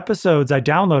last 2 episodes I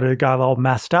downloaded got all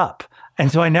messed up. And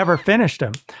so I never finished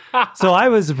them. So I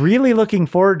was really looking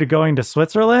forward to going to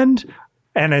Switzerland.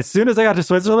 And as soon as I got to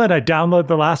Switzerland, I downloaded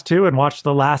the last 2 and watched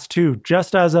the last 2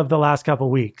 just as of the last couple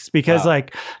of weeks. Because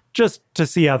like, just to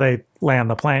see how they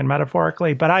land the plane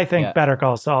metaphorically. But I think Better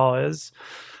Call Saul is,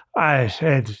 I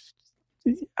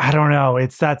don't know.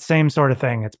 It's that same sort of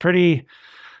thing. It's pretty,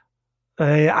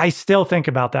 I still think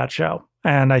about that show.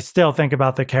 And I still think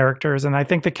about the characters. And I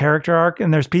think the character arc,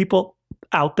 and there's people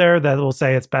out there that will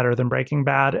say it's better than Breaking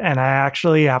Bad. And I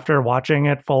actually, after watching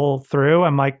it full through,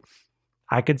 I'm like,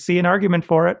 I could see an argument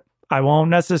for it. I won't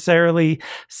necessarily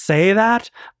say that,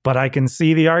 but I can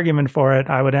see the argument for it.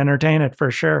 I would entertain it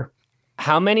for sure.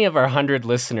 How many of our 100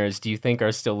 listeners do you think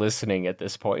are still listening at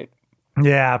this point?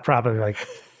 Yeah, probably like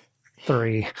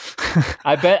 3.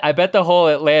 I bet the whole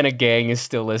Atlanta gang is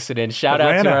still listening. Shout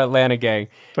out to our Atlanta gang.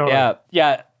 Totally.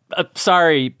 Yeah.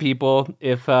 Sorry, people,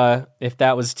 if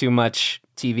that was too much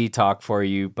TV talk for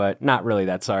you, but not really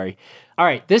that sorry. All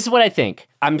right, this is what I think.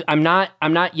 I'm not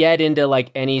yet into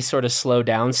like any sort of slow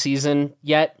down season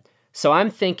yet, so I'm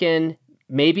thinking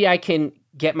maybe I can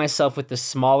get myself with the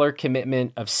smaller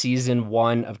commitment of season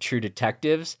 1 of True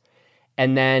Detectives.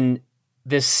 And then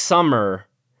this summer,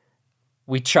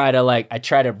 I try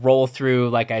to roll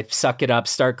through, I suck it up,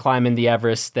 start climbing the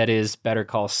Everest that is Better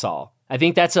Call Saul. I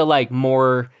think that's a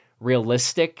more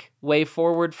realistic way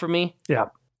forward for me. Yeah.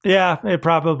 Yeah, it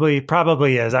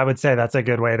probably is. I would say that's a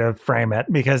good way to frame it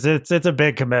because it's a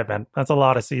big commitment. That's a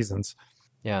lot of seasons.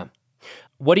 Yeah.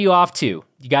 What are you off to?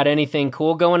 You got anything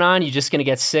cool going on? You just going to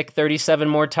get sick 37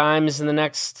 more times in the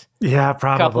next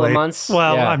couple of months?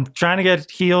 Well, yeah. I'm trying to get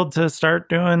healed to start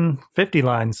doing 50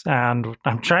 lines. And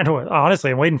I'm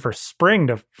I'm waiting for spring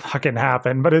to fucking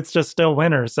happen, but it's just still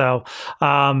winter. So,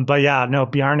 but yeah, no,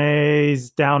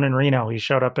 Bjarne's down in Reno. He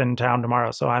showed up in town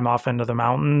tomorrow. So I'm off into the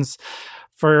mountains.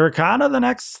 For kind of the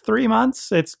next 3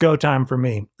 months, it's go time for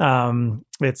me.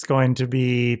 It's going to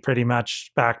be pretty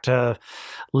much back to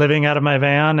living out of my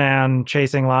van and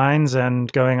chasing lines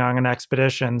and going on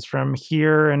expeditions from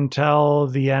here until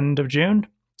the end of June.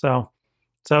 So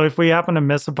if we happen to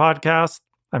miss a podcast,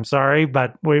 I'm sorry,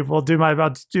 but I'll do my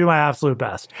absolute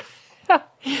best. All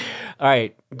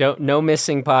right, no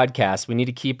missing podcasts. We need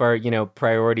to keep our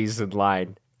priorities in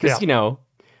line because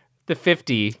the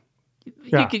 50.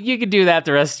 Yeah. You could do that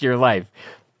the rest of your life.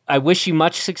 I wish you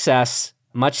much success,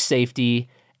 much safety,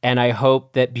 and I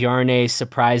hope that Bjarne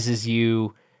surprises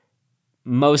you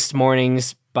most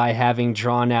mornings by having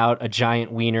drawn out a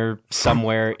giant wiener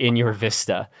somewhere in your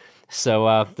vista.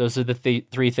 So those are the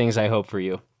 3 things I hope for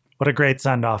you. What a great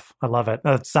send-off. I love it.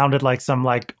 That sounded like some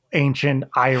ancient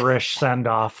Irish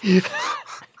send-off.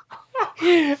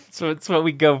 So it's what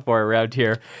we go for around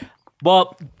here.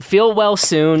 Well, feel well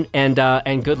soon, and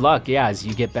good luck, as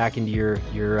you get back into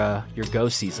your go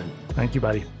season. Thank you,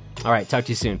 buddy. All right, talk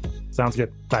to you soon. Sounds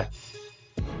good. Bye.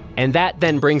 And that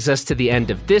then brings us to the end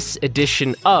of this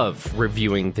edition of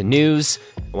Reviewing the News.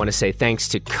 I want to say thanks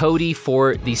to Cody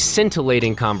for the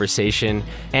scintillating conversation,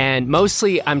 and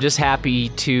mostly I'm just happy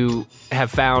to have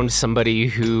found somebody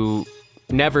who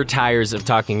never tires of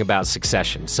talking about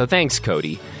Succession. So thanks,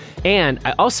 Cody. And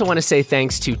I also want to say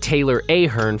thanks to Taylor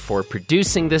Ahern for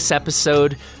producing this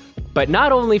episode, but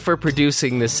not only for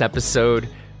producing this episode,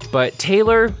 but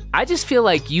Taylor, I just feel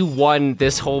like you won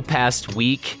this whole past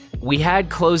week. We had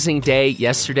closing day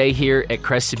yesterday here at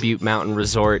Crested Butte Mountain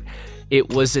Resort. It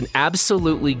was an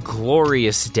absolutely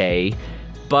glorious day,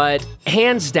 but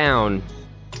hands down,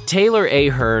 Taylor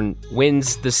Ahern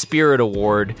wins the Spirit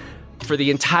Award for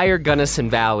the entire Gunnison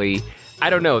Valley. I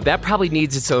don't know, that probably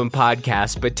needs its own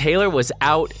podcast, but Taylor was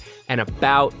out and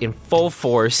about in full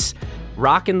force,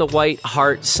 rocking the white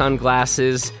heart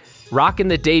sunglasses, rocking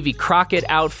the Davy Crockett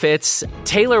outfits.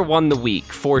 Taylor won the week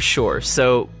for sure,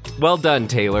 so well done,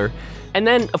 Taylor. And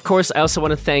then, of course, I also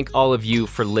want to thank all of you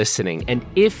for listening. And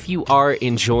if you are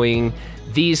enjoying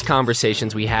these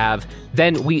conversations we have,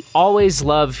 then we always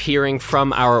love hearing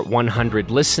from our 100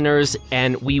 listeners,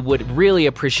 and we would really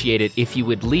appreciate it if you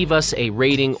would leave us a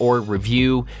rating or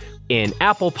review in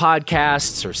Apple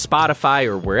Podcasts or Spotify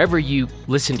or wherever you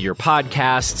listen to your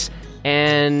podcasts,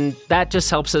 and that just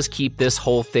helps us keep this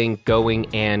whole thing going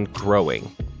and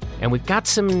growing. And we've got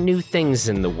some new things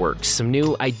in the works, some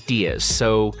new ideas,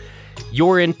 so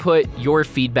your input, your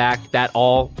feedback, that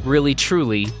all really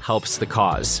truly helps the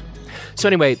cause. So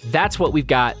anyway, that's what we've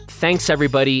got. Thanks,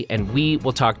 everybody, and we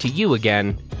will talk to you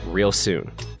again real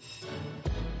soon.